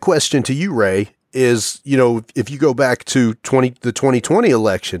 and my question to you, Ray, is, you know, if you go back to the 2020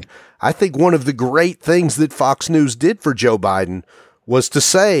 election, I think one of the great things that Fox News did for Joe Biden was to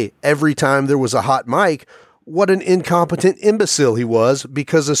say every time there was a hot mic, what an incompetent imbecile he was,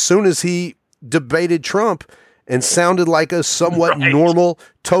 because as soon as he debated Trump and sounded like a somewhat normal,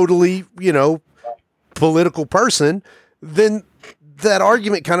 totally, you know, political person, then that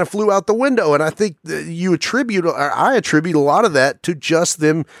argument kind of flew out the window. And I think that I attribute a lot of that to just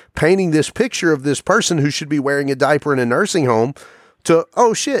them painting this picture of this person who should be wearing a diaper in a nursing home to,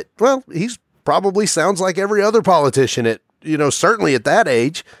 oh shit, well, he's probably sounds like every other politician at, you know, certainly at that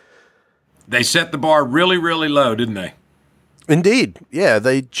age. They set the bar really, really low, didn't they? Indeed. Yeah.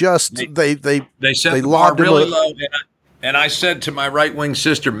 They set the bar really low. And I said to my right-wing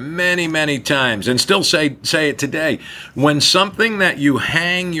sister many, many times, and still say it today, when something that you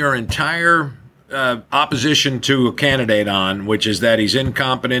hang your entire opposition to a candidate on, which is that he's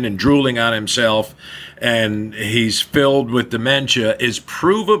incompetent and drooling on himself and he's filled with dementia, is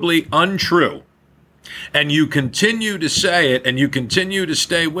provably untrue, and you continue to say it and you continue to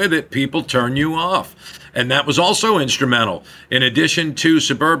stay with it, people turn you off. And that was also instrumental. In addition to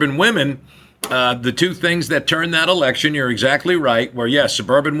suburban women, the two things that turned that election, you're exactly right, where, yes,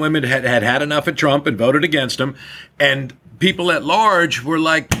 suburban women had enough of Trump and voted against him, and people at large were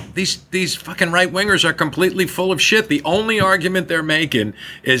like, these fucking right-wingers are completely full of shit. The only argument they're making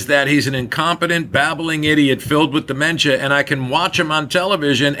is that he's an incompetent, babbling idiot filled with dementia, and I can watch him on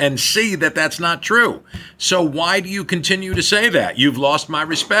television and see that that's not true. So why do you continue to say that? You've lost my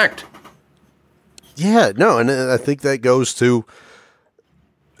respect. Yeah, no, and I think that goes to,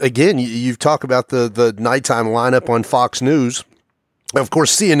 again, you've talked about the nighttime lineup on Fox News. Of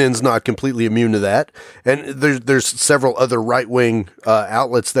course, CNN's not completely immune to that, and there's several other right-wing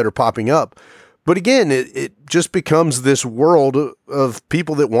outlets that are popping up. But again, it just becomes this world of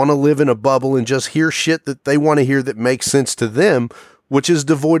people that want to live in a bubble and just hear shit that they want to hear that makes sense to them, which is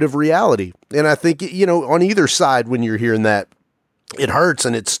devoid of reality. And I think, you know, on either side, when you're hearing that, it hurts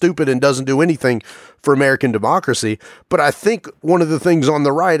and it's stupid and doesn't do anything for American democracy. But I think one of the things on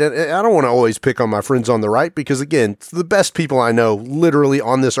the right, and I don't want to always pick on my friends on the right, because again, the best people I know literally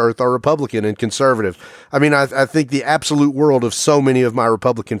on this earth are Republican and conservative. I mean, I think the absolute world of so many of my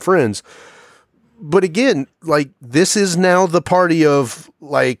Republican friends. But again, like, this is now the party of,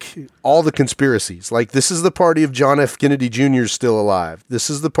 like, all the conspiracies. Like, this is the party of John F. Kennedy Jr. still alive. This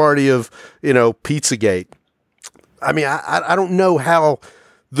is the party of, you know, Pizzagate. I mean, I don't know how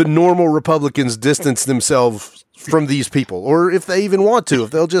the normal Republicans distance themselves from these people, or if they even want to, if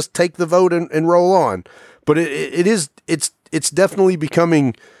they'll just take the vote and roll on. But it's definitely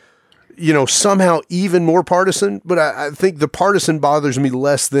becoming, you know, somehow even more partisan. But I think the partisan bothers me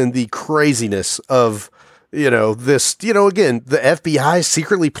less than the craziness of, you know, this, you know, again, the FBI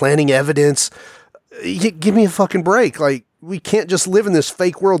secretly planting evidence. Give me a fucking break. Like, we can't just live in this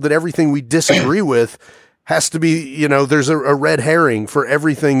fake world that everything we disagree with has to be, you know, there's a red herring for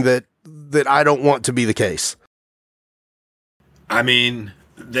everything that I don't want to be the case. I mean,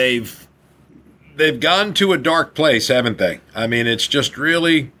 they've gone to a dark place, haven't they? I mean, it's just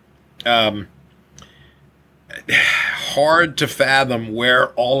really hard to fathom where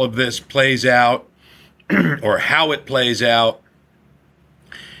all of this plays out or how it plays out.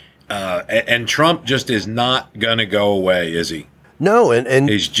 And Trump just is not going to go away, is he? No, and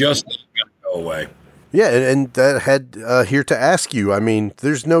he's just not going to go away. Yeah, and that had here to ask you. I mean,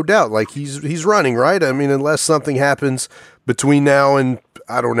 there's no doubt, like, he's running, right? I mean, unless something happens between now and,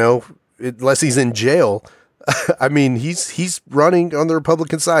 I don't know, unless he's in jail, I mean, he's running on the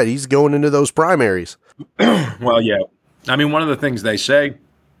Republican side. He's going into those primaries. Well, yeah. I mean, one of the things they say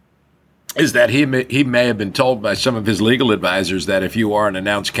is that he may have been told by some of his legal advisors that if you are an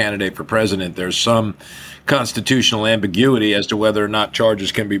announced candidate for president, there's some constitutional ambiguity as to whether or not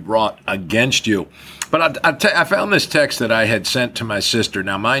charges can be brought against you. But I found this text that I had sent to my sister.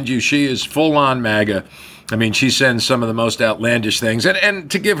 Now, mind you, she is full-on MAGA. I mean, she sends some of the most outlandish things.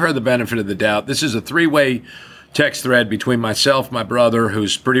 And to give her the benefit of the doubt, this is a three-way text thread between myself, my brother,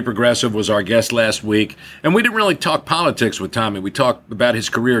 who's pretty progressive, was our guest last week. And we didn't really talk politics with Tommy. We talked about his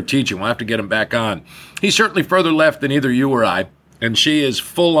career teaching. We'll have to get him back on. He's certainly further left than either you or I, and she is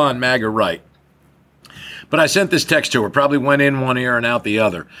full-on MAGA right. But I sent this text to her, probably went in one ear and out the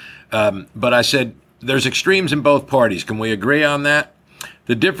other. But I said, there's extremes in both parties. Can we agree on that?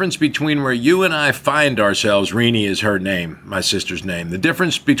 The difference between where you and I find ourselves, Renee is her name, my sister's name. The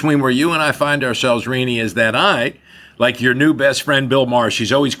difference between where you and I find ourselves, Renee, is that I, like your new best friend, Bill Maher,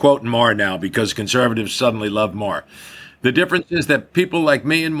 she's always quoting Maher now because conservatives suddenly love Maher. The difference is that people like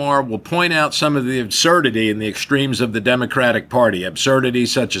me and Mar will point out some of the absurdity in the extremes of the Democratic Party.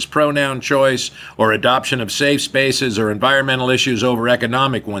 Absurdities such as pronoun choice or adoption of safe spaces or environmental issues over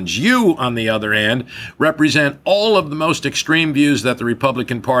economic ones. You, on the other hand, represent all of the most extreme views that the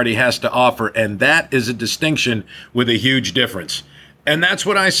Republican Party has to offer, and that is a distinction with a huge difference. And that's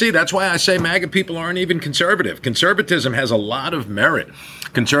what I see. That's why I say MAGA people aren't even conservative. Conservatism has a lot of merit.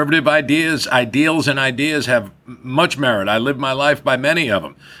 Conservative ideas, ideals, and ideas have much merit. I live my life by many of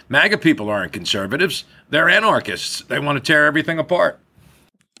them. MAGA people aren't conservatives. They're anarchists. They want to tear everything apart.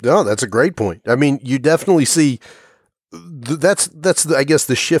 No, that's a great point. I mean, you definitely see that's I guess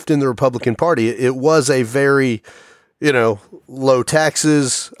the shift in the Republican Party. It was a very, low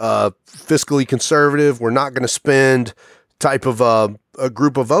taxes, fiscally conservative. We're not going to spend type of a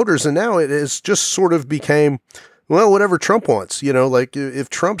group of voters, and now it has just sort of became, well, whatever Trump wants. Like if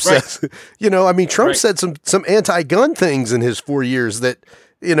Trump says, Trump said some anti-gun things in his 4 years that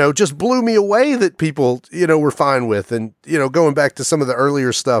just blew me away that people were fine with, and going back to some of the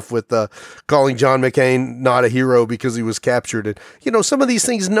earlier stuff with calling John McCain not a hero because he was captured, and some of these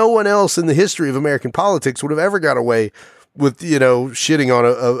things no one else in the history of American politics would have ever got away with, shitting on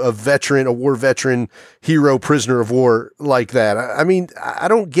a veteran, a war veteran, hero, prisoner of war like that. I mean, I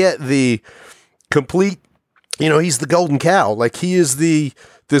don't get the complete, he's the golden cow. Like he is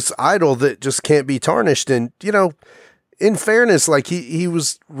this idol that just can't be tarnished. And, in fairness, like he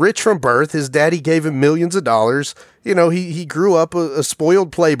was rich from birth. His daddy gave him millions of dollars. He grew up a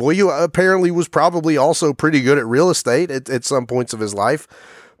spoiled playboy. He apparently was probably also pretty good at real estate at some points of his life.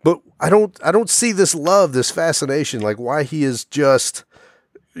 But I don't see this love, this fascination, like why he is just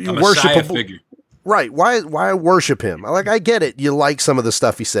worshipable. Figure. Right. Why worship him? Like, I get it. You like some of the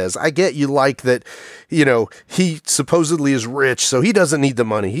stuff he says. I get you like that, he supposedly is rich, so he doesn't need the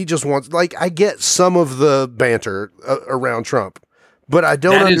money. He just wants, I get some of the banter around Trump, but I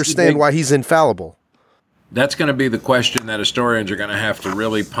don't understand why he's infallible. That's going to be the question that historians are going to have to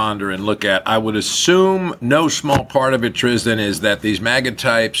really ponder and look at. I would assume no small part of it, Trizdon, is that these MAGA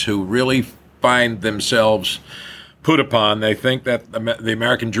types who really find themselves put upon, they think that the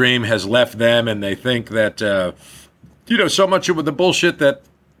American dream has left them, and they think that, so much of the bullshit that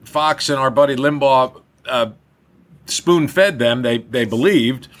Fox and our buddy Limbaugh spoon-fed them, they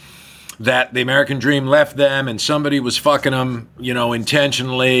believed that the American dream left them and somebody was fucking them,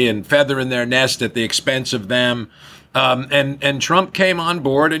 intentionally and feathering their nest at the expense of them. And Trump came on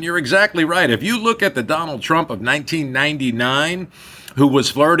board, and you're exactly right. If you look at the Donald Trump of 1999, who was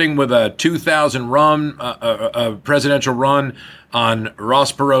flirting with a 2000 run, a presidential run on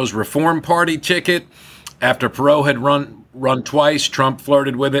Ross Perot's Reform Party ticket, after Perot had run twice, Trump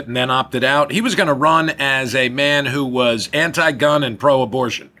flirted with it and then opted out. He was going to run as a man who was anti-gun and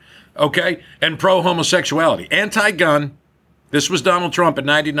pro-abortion. Okay, and pro-homosexuality, anti-gun. This was Donald Trump in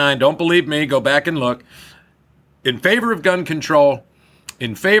 99. Don't believe me, go back and look. In favor of gun control,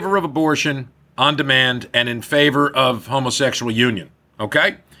 in favor of abortion on demand, and in favor of homosexual union.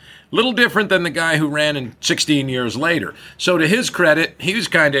 Okay? Little different than the guy who ran in 16 years later. So to his credit, he was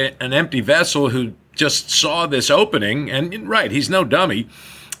kind of an empty vessel who just saw this opening, and right, he's no dummy,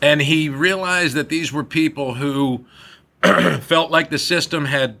 and he realized that these were people who felt like the system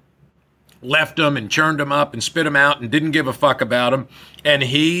had left them and churned them up and spit them out and didn't give a fuck about them. And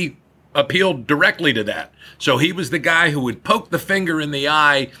he appealed directly to that. So he was the guy who would poke the finger in the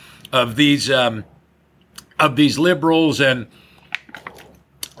eye of these liberals and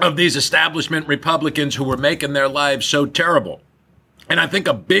of these establishment Republicans who were making their lives so terrible. And I think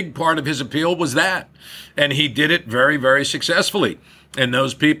a big part of his appeal was that. And he did it very, very successfully. And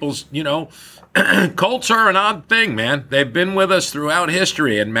those people's, cults are an odd thing, man. They've been with us throughout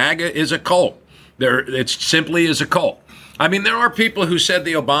history, and MAGA is a cult. It simply is a cult. I mean, there are people who said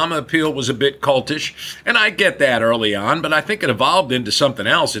the Obama appeal was a bit cultish, and I get that early on, but I think it evolved into something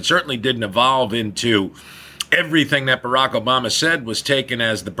else. It certainly didn't evolve into everything that Barack Obama said was taken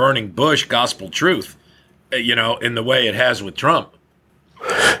as the burning bush gospel truth, in the way it has with Trump.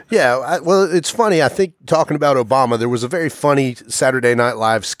 Yeah, well, it's funny. I think talking about Obama, there was a very funny Saturday Night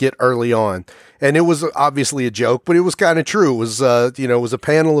Live skit early on, and it was obviously a joke, but it was kind of true. It was, it was a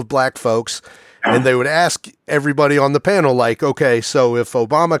panel of black folks, and they would ask everybody on the panel, like, okay, so if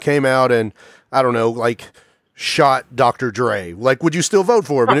Obama came out and, I don't know, shot Dr. Dre, would you still vote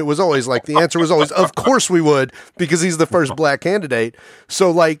for him? And it was always the answer was always, of course we would, because he's the first black candidate.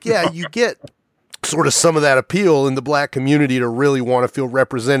 So yeah, you get sort of some of that appeal in the black community to really want to feel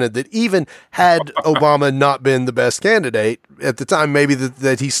represented, that even had Obama not been the best candidate at the time, maybe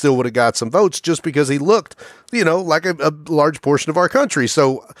that he still would have got some votes just because he looked, like a large portion of our country.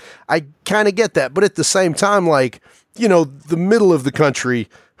 So I kind of get that. But at the same time, the middle of the country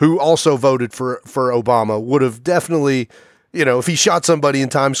who also voted for Obama would have definitely, if he shot somebody in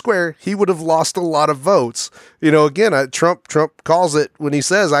Times Square, he would have lost a lot of votes. Again, Trump calls it when he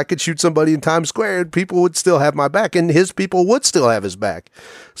says, I could shoot somebody in Times Square and people would still have my back, and his people would still have his back.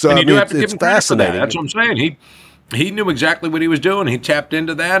 So and have to give it's him credit for that. fascinating. That's what I'm saying. He knew exactly what he was doing. He tapped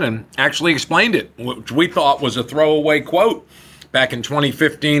into that and actually explained it, which we thought was a throwaway quote back in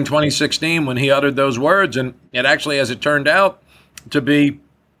 2015, 2016 when he uttered those words. And it actually, as it turned out, to be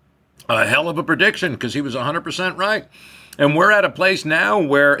a hell of a prediction because he was 100% right. And we're at a place now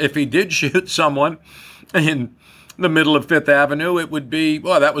where if he did shoot someone in the middle of Fifth Avenue, it would be,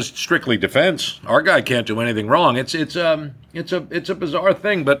 well, that was strictly defense. Our guy can't do anything wrong. It's a bizarre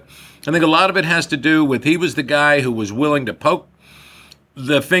thing, but I think a lot of it has to do with he was the guy who was willing to poke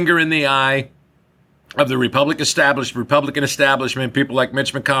the finger in the eye of the Republican establishment, people like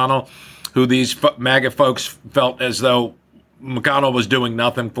Mitch McConnell, who these MAGA folks felt as though McConnell was doing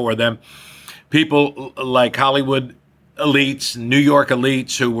nothing for them. People like Hollywood elites, New York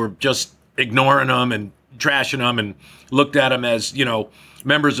elites, who were just ignoring them and trashing them and looked at them as,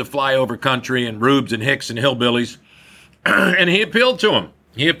 members of flyover country and rubes and hicks and hillbillies. And he appealed to them.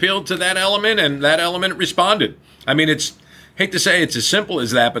 He appealed to that element, and that element responded. I mean, hate to say it's as simple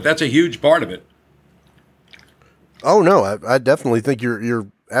as that, but that's a huge part of it. Oh, no, I definitely think you're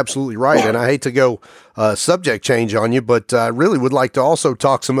absolutely right. And I hate to go subject change on you, but I really would like to also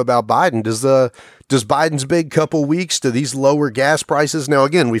talk some about Biden. Does Biden's big couple weeks, do these lower gas prices? Now,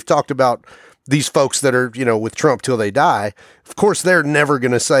 again, we've talked about these folks that are, with Trump till they die. Of course, they're never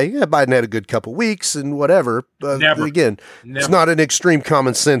going to say, yeah, Biden had a good couple weeks and whatever. Never. Again, it's not an extreme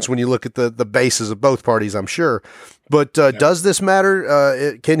common sense when you look at the bases of both parties, I'm sure. But does this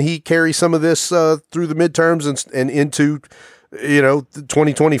matter? Can he carry some of this through the midterms and into,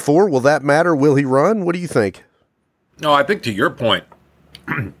 2024? Will that matter? Will he run? What do you think? No, I think to your point,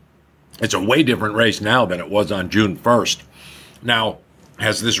 it's a way different race now than it was on June 1st. Now,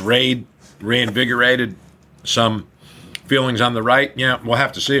 has this raid reinvigorated some feelings on the right? Yeah, we'll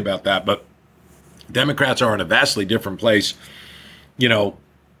have to see about that. But Democrats are in a vastly different place,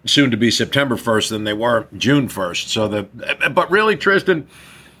 soon to be September 1st than they were June 1st. But really, Tristan,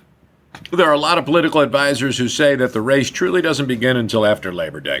 there are a lot of political advisors who say that the race truly doesn't begin until after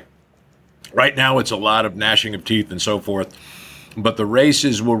Labor Day. Right now, it's a lot of gnashing of teeth and so forth. But the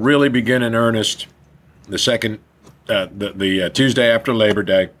races will really begin in earnest the Tuesday after Labor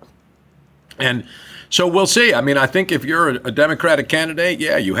Day. And so we'll see. I mean, I think if you're a Democratic candidate,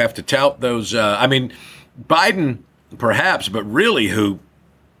 yeah, you have to tout those. Biden, perhaps, but really who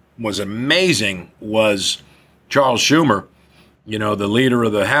was amazing was Charles Schumer, the leader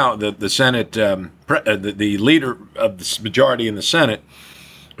of the House, the Senate, the leader of the majority in the Senate,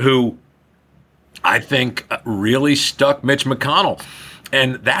 who I think really stuck Mitch McConnell.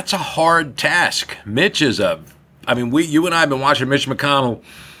 And that's a hard task. Mitch is you and I have been watching Mitch McConnell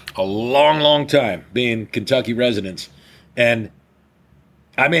a long, long time, being Kentucky residents. And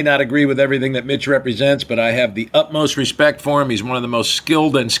I may not agree with everything that Mitch represents, but I have the utmost respect for him. He's one of the most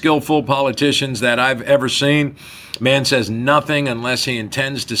skilled and skillful politicians that I've ever seen. Man says nothing unless he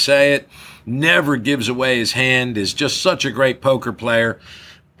intends to say it, never gives away his hand, is just such a great poker player.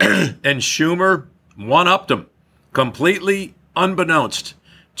 And Schumer one-upped him, completely unbeknownst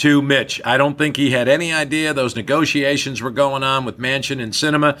to Mitch. I don't think he had any idea those negotiations were going on with Manchin and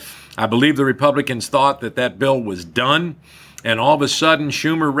Sinema. I believe the Republicans thought that bill was done, and all of a sudden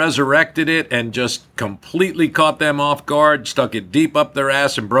Schumer resurrected it and just completely caught them off guard, stuck it deep up their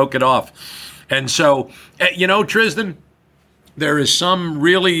ass and broke it off. And so, Trizdon, there is some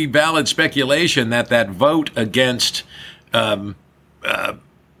really valid speculation that vote against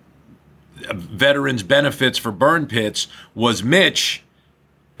veterans' benefits for burn pits was Mitch.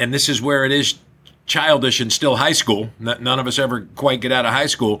 And this is where it is childish and still high school. None of us ever quite get out of high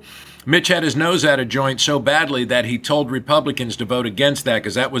school. Mitch had his nose out of joint so badly that he told Republicans to vote against that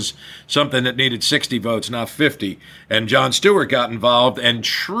because that was something that needed 60 votes, not 50. And Jon Stewart got involved and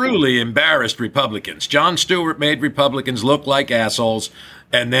truly embarrassed Republicans. Jon Stewart made Republicans look like assholes.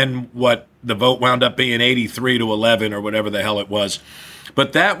 And then the vote wound up being 83-11 or whatever the hell it was.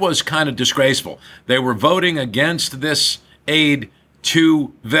 But that was kind of disgraceful. They were voting against this aid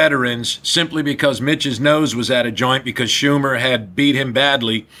to veterans simply because Mitch's nose was at a joint because Schumer had beat him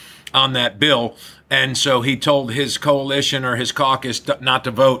badly on that bill. And so he told his coalition or his caucus not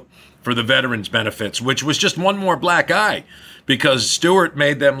to vote for the veterans benefits, which was just one more black eye because Stewart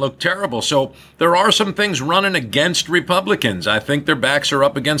made them look terrible. So there are some things running against Republicans. I think their backs are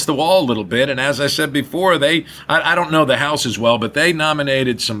up against the wall a little bit. And as I said before, I don't know the House as well, but they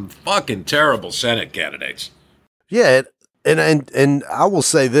nominated some fucking terrible Senate candidates. Yeah, and I will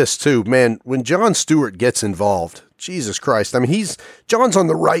say this too, man. When Jon Stewart gets involved, Jesus Christ! I mean, John's on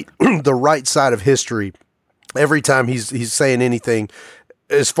the right the right side of history every time he's saying anything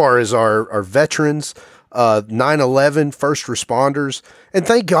as far as our veterans, 9/11, first responders, and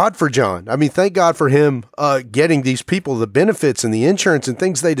thank God for John. I mean, thank God for him getting these people the benefits and the insurance and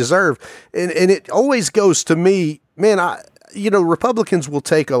things they deserve. And it always goes to me, man. Republicans will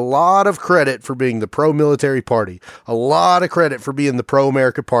take a lot of credit for being the pro-military party, a lot of credit for being the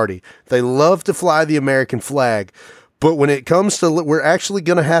pro-America party. They love to fly the American flag. But when it comes to, we're actually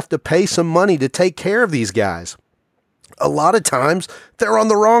going to have to pay some money to take care of these guys. A lot of times they're on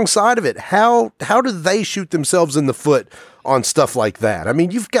the wrong side of it. How do they shoot themselves in the foot on stuff like that? I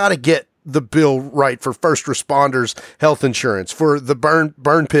mean, you've got to get the bill right for first responders health insurance, for the burn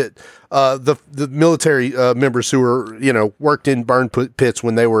pit, the military members who were, worked in burn pits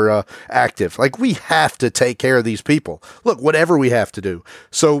when they were active. Like, we have to take care of these people. Look, whatever we have to do.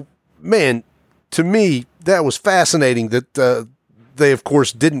 So, man, to me, that was fascinating that they, of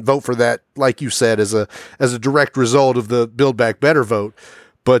course, didn't vote for that, like you said, as a direct result of the Build Back Better vote.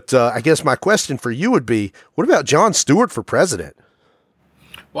 But I guess my question for you would be, what about Jon Stewart for president?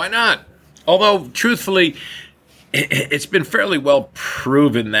 Why not? Although, truthfully, it's been fairly well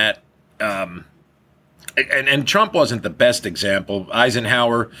proven that, and Trump wasn't the best example.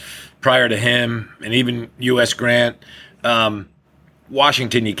 Eisenhower, prior to him, and even U.S. Grant,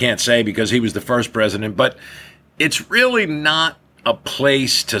 Washington, you can't say because he was the first president, but it's really not a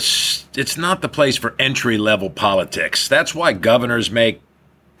place it's not the place for entry-level politics. That's why governors make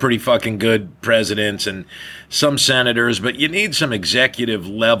pretty fucking good presidents and some senators, but you need some executive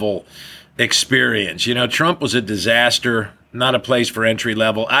level experience. Trump was a disaster, not a place for entry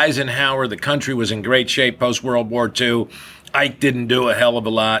level. Eisenhower, the country was in great shape post-World War II. Ike didn't do a hell of a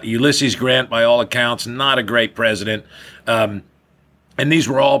lot. Ulysses Grant, by all accounts, not a great president. And these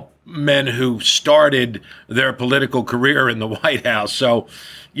were all men who started their political career in the White House. So,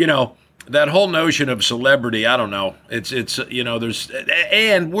 that whole notion of celebrity, I don't know.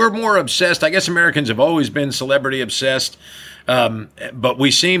 And we're more obsessed. I guess Americans have always been celebrity obsessed. But we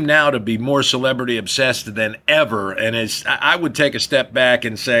seem now to be more celebrity obsessed than ever. And I would take a step back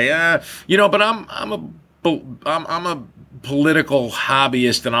and say, but I'm a political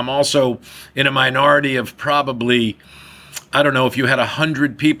hobbyist, and I'm also in a minority of probably, I don't know, if you had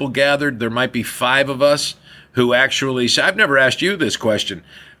 100 people gathered, there might be 5 of us who actually say, I've never asked you this question.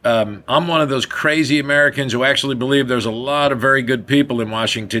 I'm one of those crazy Americans who actually believe there's a lot of very good people in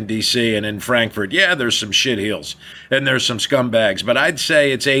Washington, D.C. and in Frankfurt. Yeah, there's some shitheels and there's some scumbags, but I'd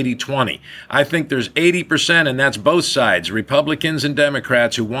say it's 80-20. I think there's 80%, and that's both sides, Republicans and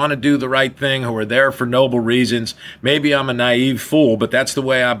Democrats, who want to do the right thing, who are there for noble reasons. Maybe I'm a naive fool, but that's the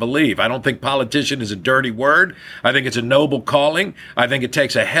way I believe. I don't think politician is a dirty word. I think it's a noble calling. I think it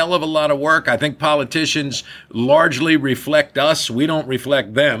takes a hell of a lot of work. I think politicians largely reflect us. We don't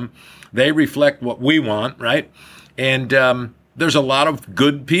reflect them. They reflect what we want, right? And there's a lot of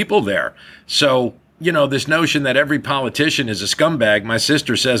good people there. So, this notion that every politician is a scumbag, my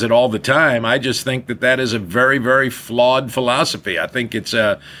sister says it all the time. I just think that is a very, very flawed philosophy. I think it's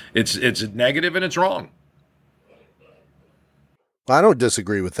negative and it's wrong. I don't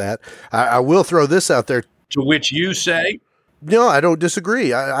disagree with that. I will throw this out there. To which you say? No, I don't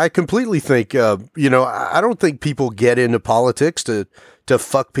disagree. I completely think, I don't think people get into politics to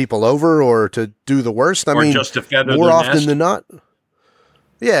fuck people over or to do the worst. I mean, just to feather more their often nest. than not.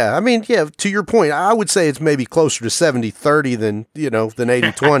 Yeah, I mean, yeah, to your point, I would say it's maybe closer to 70-30 than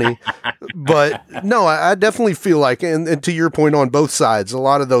 80-20. But no, I definitely feel like, and to your point on both sides, a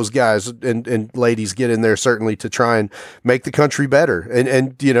lot of those guys and ladies get in there certainly to try and make the country better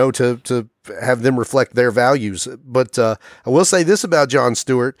and to have them reflect their values. But I will say this about Jon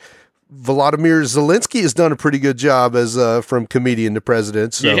Stewart. Volodymyr Zelensky has done a pretty good job as from comedian to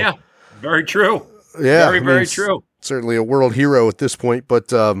president. So. Yeah, very true. Yeah, very true. Certainly a world hero at this point.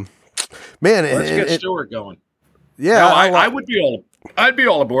 But man, let's get Stewart going. Yeah, no, I would be I'd be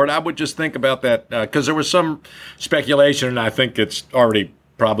all aboard. I would just think about that because there was some speculation, and I think it's already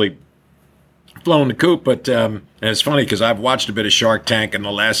probably flown the coop. But and it's funny because I've watched a bit of Shark Tank in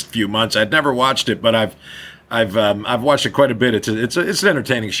the last few months. I'd never watched it, but I've watched it quite a bit. It's an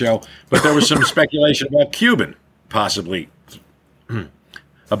entertaining show, but there was some speculation about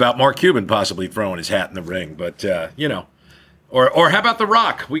Mark Cuban possibly throwing his hat in the ring. But or how about The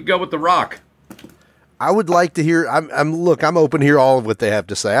Rock? We go with The Rock. I would like to hear. I'm open to hear all of what they have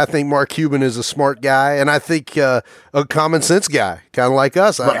to say. I think Mark Cuban is a smart guy, and I think a common sense guy, kind of like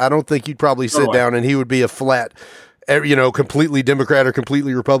us. Right. I don't think you'd probably sit down and he would be a flat completely Democrat or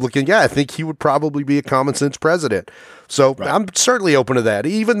completely Republican, I think he would probably be a common sense president. So I'm certainly open to that.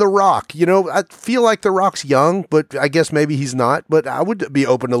 Even The Rock, I feel like The Rock's young, but I guess maybe he's not. But I would be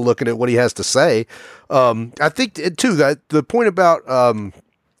open to looking at what he has to say. I think, too, that the point about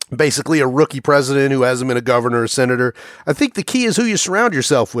basically a rookie president who hasn't been a governor or senator, I think the key is who you surround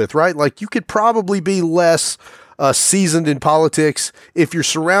yourself with, right? Like, you could probably be less seasoned in politics if you're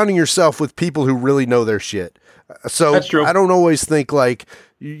surrounding yourself with people who really know their shit. So That's true. I don't always think like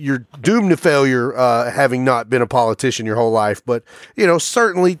you're doomed to failure having not been a politician your whole life. But,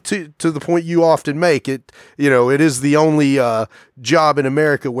 certainly to the point you often make it, it is the only job in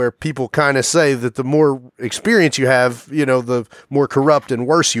America where people kind of say that the more experience you have, the more corrupt and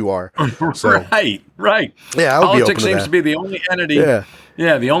worse you are. So, Right. Yeah, I would be open Politics to seems that. to be the only entity.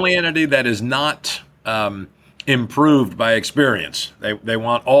 Yeah. The only entity that is not improved by experience. They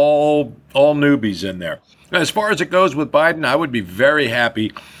want all newbies in there. As far as it goes with Biden, I would be very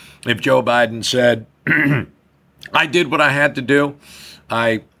happy if Joe Biden said, I did what I had to do.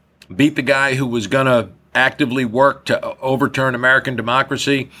 I beat the guy who was going to actively work to overturn American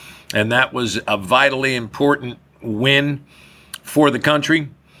democracy, and that was a vitally important win for the country.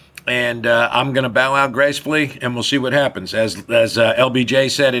 And I'm going to bow out gracefully, and we'll see what happens. As LBJ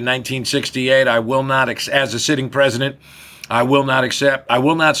said in 1968, I will not, as a sitting president, I will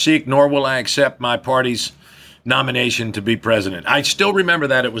not seek, nor will I accept my party's nomination to be president. I still remember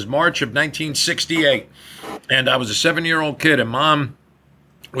that. It was March of 1968, and I was a 7-year-old kid, and Mom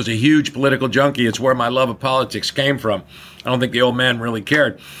was a huge political junkie. It's where my love of politics came from. I don't think the old man really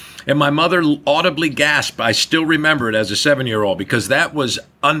cared. And my mother audibly gasped. I still remember it as a 7-year-old because that was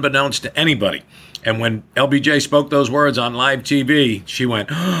unbeknownst to anybody. And when LBJ spoke those words on live TV, she went,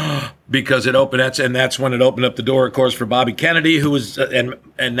 because it opened, and that's when it opened up the door, of course, for Bobby Kennedy, who was, and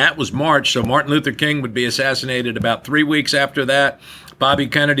that was March. So Martin Luther King would be assassinated about 3 weeks after that. Bobby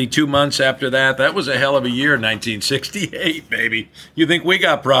Kennedy 2 months after that. That was a hell of a year, 1968, baby. You think we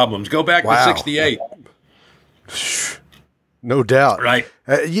got problems? Go back to 68. No doubt. Right.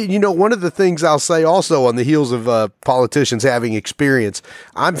 One of the things I'll say also on the heels of politicians having experience,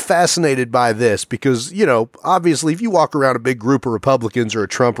 I'm fascinated by this because, obviously if you walk around a big group of Republicans or a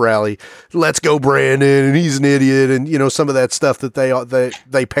Trump rally, let's go Brandon, and he's an idiot, and, some of that stuff that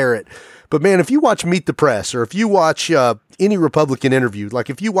they parrot. But man, if you watch Meet the Press or if you watch any Republican interview,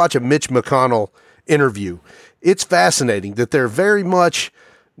 like if you watch a Mitch McConnell interview, it's fascinating that they're very much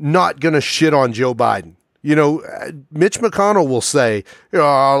not going to shit on Joe Biden. Mitch McConnell will say,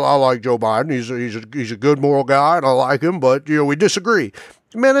 I like Joe Biden. He's a good moral guy, and I like him, but, we disagree.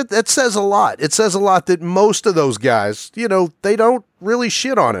 Man, that says a lot. It says a lot that most of those guys, they don't really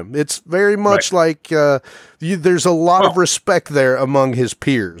shit on him. It's very much like there's a lot of respect there among his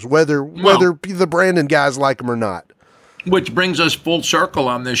peers, whether the Brandon guys like him or not. Which brings us full circle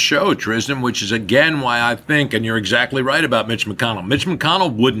on this show, Trizdon, which is, again, why I think, and you're exactly right about Mitch McConnell. Mitch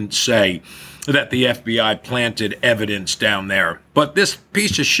McConnell wouldn't say that the FBI planted evidence down there. But this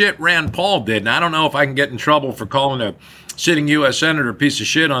piece of shit Rand Paul did, and I don't know if I can get in trouble for calling a sitting U.S. senator a piece of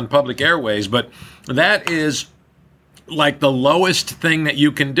shit on public airways, but that is like the lowest thing that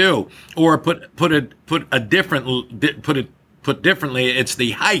you can do. Or put differently, it's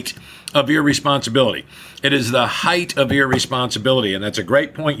the height of irresponsibility. It is the height of irresponsibility, and that's a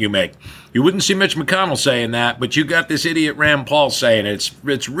great point you make. You wouldn't see Mitch McConnell saying that, but you got this idiot Rand Paul saying it.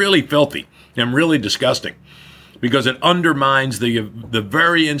 It's really filthy and really disgusting because it undermines the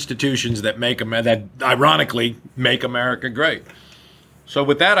very institutions that that ironically make America great. So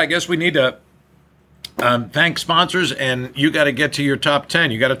with that, I guess we need to thank sponsors, and you got to get to your top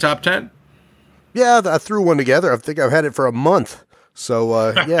 10. You got a top 10? Yeah, I threw one together. I think I've had it for a month. So,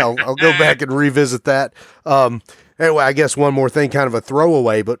 I'll go back and revisit that. Anyway, I guess one more thing, kind of a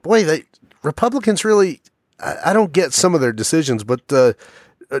throwaway, but boy, Republicans really, I don't get some of their decisions, but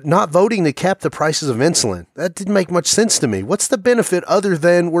not voting to cap the prices of insulin, that didn't make much sense to me. What's the benefit other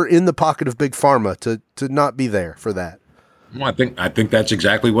than we're in the pocket of Big Pharma to not be there for that? Well, I think that's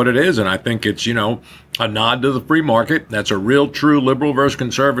exactly what it is, and I think it's, a nod to the free market. That's a real, true liberal versus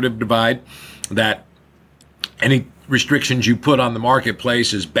conservative divide, that any restrictions you put on the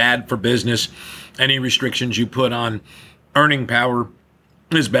marketplace is bad for business. Any restrictions you put on earning power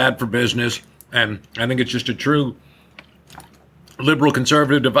is bad for business. And I think it's just a true liberal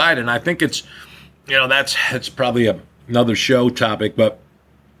conservative divide. And I think it's, that's probably another show topic, but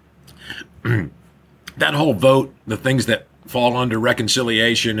that whole vote, the things that fall under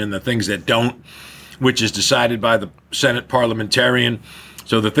reconciliation and the things that don't, which is decided by the Senate parliamentarian.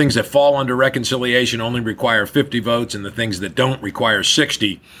 So the things that fall under reconciliation only require 50 votes, and the things that don't require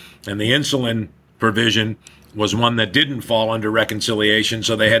 60. And the insulin provision was one that didn't fall under reconciliation,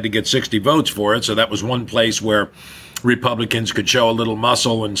 so they had to get 60 votes for it. So that was one place where Republicans could show a little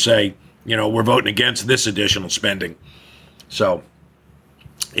muscle and say, we're voting against this additional spending. So,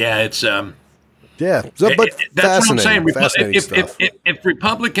 yeah, it's but that's what I'm saying. If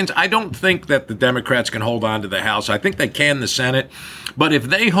Republicans, I don't think that the Democrats can hold on to the House. I think they can the Senate, but if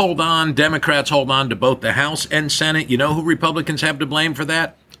they Democrats hold on to both the House and Senate, you know who Republicans have to blame for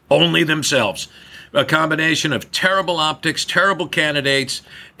that? Only themselves. A combination of terrible optics, terrible candidates,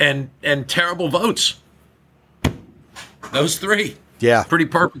 and terrible votes. Those three. Yeah. Pretty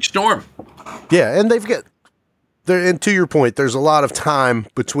perfect storm. Yeah, and they've got there. And to your point, there's a lot of time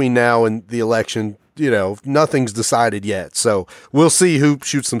between now and the election. Nothing's decided yet, so we'll see who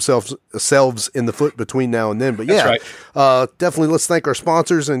shoots themselves in the foot between now and then. But yeah, right. Definitely let's thank our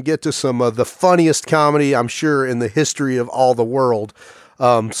sponsors and get to some of the funniest comedy, I'm sure, in the history of all the world.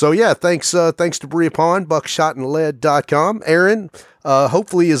 So yeah, thanks to Bria Pond, buckshotandlead.com. Aaron,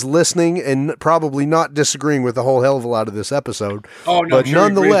 hopefully is listening and probably not disagreeing with a whole hell of a lot of this episode. Oh, no, but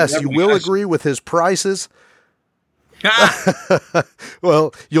nonetheless, you will agree with his prices.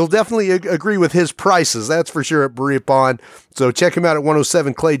 Well, you'll definitely agree with his prices. That's for sure at Bria Pond. So check him out at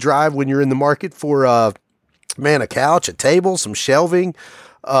 107 Clay Drive when you're in the market for, a couch, a table, some shelving,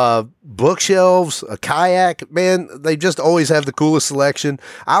 bookshelves, a kayak. Man, they just always have the coolest selection.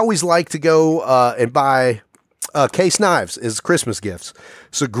 I always like to go and buy case knives as Christmas gifts.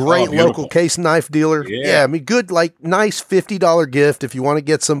 It's a great local case knife dealer. Yeah, I mean, good, nice $50 gift if you want to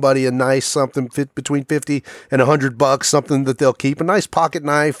get somebody a nice something between $50 and $100, something that they'll keep, a nice pocket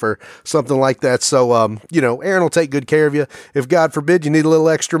knife or something like that. So, Aaron will take good care of you. If God forbid you need a little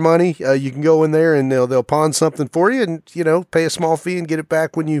extra money, you can go in there and they'll pawn something for you and, pay a small fee and get it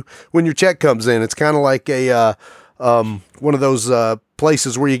back when your check comes in. It's kind of like one of those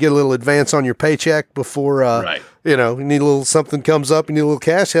places where you get a little advance on your paycheck before, right. You need a little something comes up, you need a little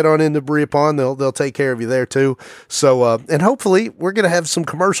cash, head on into Bria Pond. They'll take care of you there too. So, and hopefully we're going to have some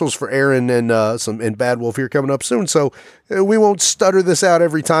commercials for Aaron and some in Bad Wolf here coming up soon. So we won't stutter this out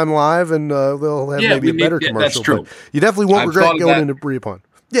every time live, and they'll have maybe a better commercial. That's true. But you definitely won't regret going into Bria Pond.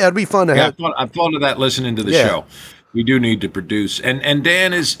 Yeah, it'd be fun to have. I've thought of that listening to the show. We do need to produce. And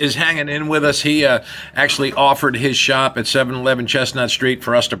Dan is hanging in with us. He actually offered his shop at 711 Chestnut Street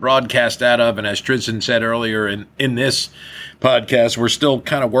for us to broadcast out of. And as Trizdon said earlier in this podcast, we're still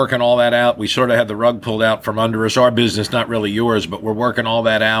kind of working all that out. We sort of had the rug pulled out from under us. Our business, not really yours, but we're working all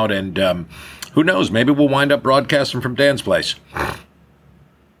that out. And who knows? Maybe we'll wind up broadcasting from Dan's place.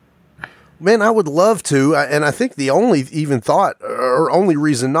 Man, I would love to. And I think the only even thought or only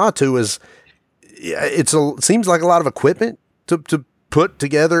reason not to is it seems like a lot of equipment to put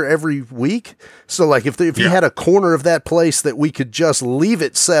together every week. So like if you had a corner of that place that we could just leave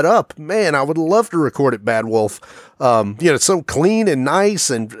it set up, man, I would love to record at Bad Wolf. It's so clean and nice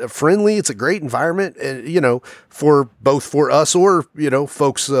and friendly. It's a great environment, for us or,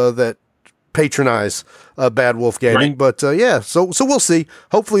 folks that patronize Bad Wolf Gaming. Right. But so we'll see.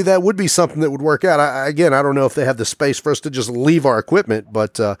 Hopefully that would be something that would work out. I don't know if they have the space for us to just leave our equipment,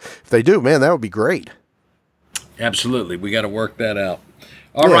 but if they do, man, that would be great. Absolutely. We got to work that out.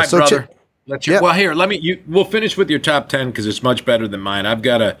 All right, so brother. Well, here, we'll finish with your top 10 because it's much better than mine. I've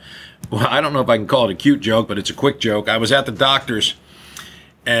got I don't know if I can call it a cute joke, but it's a quick joke. I was at the doctor's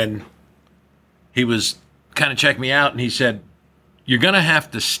and he was kind of checking me out and he said, "You're going to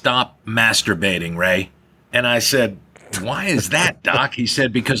have to stop masturbating, Ray." And I said, "Why is that, Doc?" He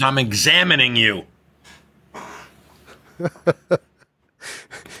said, "Because I'm examining you."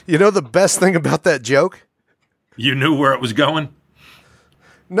 The best thing about that joke? You knew where it was going?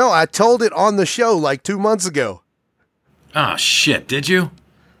 No, I told it on the show like 2 months ago. Oh, shit. Did you?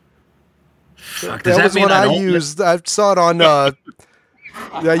 Fuck, that was what I used. I saw it on...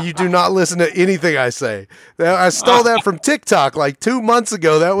 you do not listen to anything I say. I stole that from TikTok like 2 months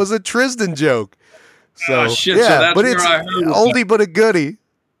ago. That was a Trizdon joke. So, shit. Yeah, so that's but it's oldie but a goodie.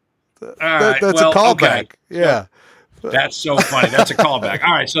 That's a callback. Okay. Yeah. That's so funny. That's a callback.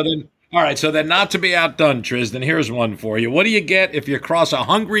 All right, so then not to be outdone, Trizdon, here's one for you. What do you get if you cross a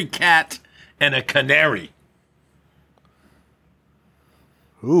hungry cat and a canary?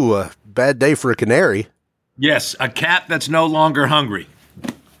 Ooh, a bad day for a canary. Yes, a cat that's no longer hungry.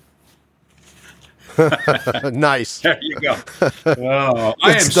 Nice. There you go. Oh,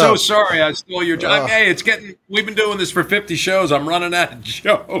 I am so sorry I stole your job. Hey, we've been doing this for 50 shows. I'm running out of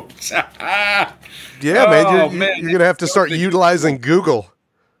jokes. Man, you're going to have to start utilizing Google.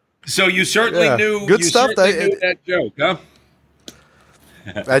 So you certainly knew good stuff. Knew that joke, huh?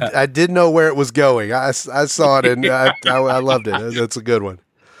 I did know where it was going. I saw it and I loved it. That's a good one.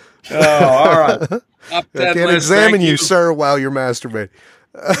 Oh, all right. I can't examine you, sir, while you're masturbating.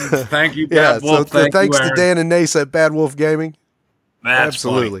 Thank you, Bad Wolf. So thanks you, to Dan and Nace at Bad Wolf Gaming. That's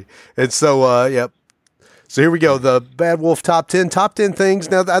Absolutely. funny. And so, yep. So here we go. The Bad Wolf top 10 things.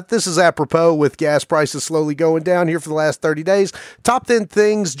 Now, this is apropos with gas prices slowly going down here for the last 30 days. Top 10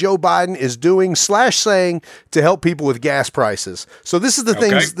 things Joe Biden is doing / saying to help people with gas prices. So this is the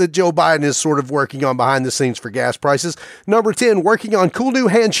things that Joe Biden is sort of working on behind the scenes for gas prices. Number 10, working on cool new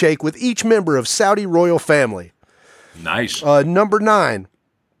handshake with each member of Saudi royal family. Nice. Number 9,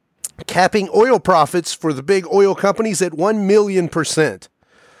 capping oil profits for the big oil companies at 1,000,000%.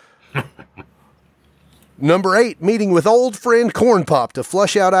 Number 8, meeting with old friend Corn Pop to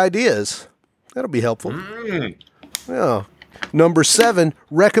flush out ideas. That'll be helpful. Yeah. Number 7,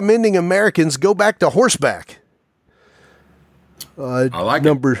 recommending Americans go back to horseback. I like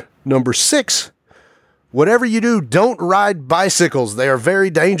it. Number 6, whatever you do, don't ride bicycles. They are very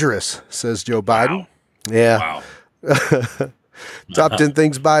dangerous, says Joe Biden. Wow. Yeah. Wow. Top 10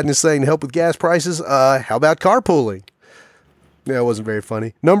 things Biden is saying to help with gas prices. How about carpooling? Yeah, it wasn't very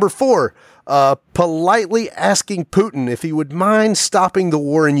funny. Number 4, politely asking Putin if he would mind stopping the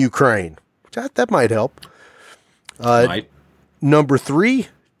war in Ukraine. That might help. Number 3,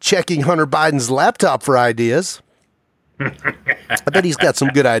 checking Hunter Biden's laptop for ideas. I bet he's got some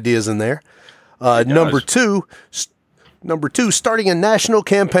good ideas in there. Number 2, starting a national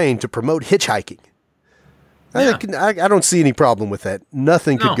campaign to promote hitchhiking. Yeah. I don't see any problem with that.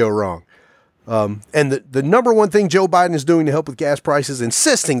 Nothing could go wrong. And the number one thing Joe Biden is doing to help with gas prices,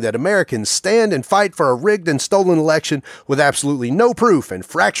 insisting that Americans stand and fight for a rigged and stolen election with absolutely no proof and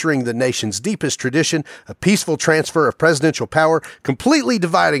fracturing the nation's deepest tradition, a peaceful transfer of presidential power, completely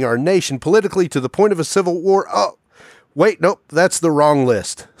dividing our nation politically to the point of a civil war. Oh, wait, nope, that's the wrong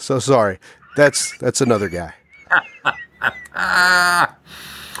list. So sorry. That's another guy.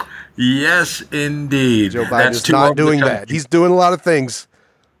 Yes, indeed. Joe Biden is not doing that. He's doing a lot of things.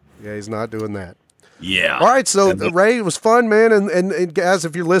 Yeah, he's not doing that. Yeah. All right, so Ray, it was fun, man. And guys,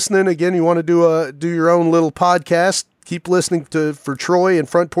 if you're listening again, you want to do your own little podcast, keep listening for Troy and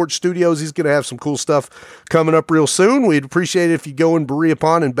Front Porch Studios. He's going to have some cool stuff coming up real soon. We'd appreciate it if you go in Berea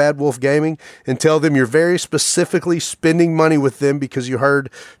Pond and Bad Wolf Gaming and tell them you're very specifically spending money with them because you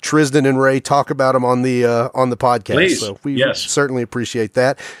heard Trizdon and Ray talk about them on the podcast. Please. So we certainly appreciate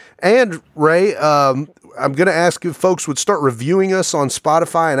that. And Ray, I'm going to ask if folks would start reviewing us on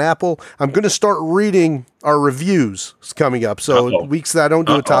Spotify and Apple. I'm going to start reading our reviews coming up. So weeks that I don't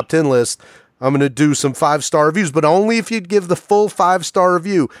do a top 10 list, I'm going to do some 5-star reviews, but only if you'd give the full 5-star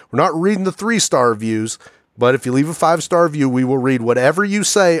review. We're not reading the 3-star reviews, but if you leave a 5-star review, we will read whatever you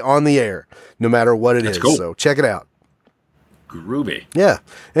say on the air, no matter what it is. Cool. So check it out. Groovy. Yeah.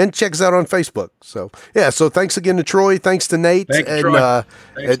 And check us out on Facebook. So, yeah. So thanks again to Troy. Thanks to Nate at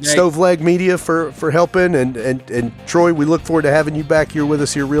Stoveleg Media for helping. And Troy, we look forward to having you back here with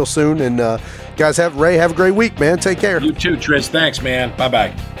us here real soon. And guys, Ray, have a great week, man. Take care. You too, Triz. Thanks, man.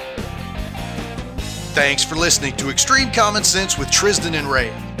 Bye-bye. Thanks for listening to Extreme Common Sense with Trizdon and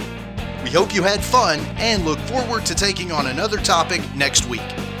Ray. We hope you had fun and look forward to taking on another topic next week.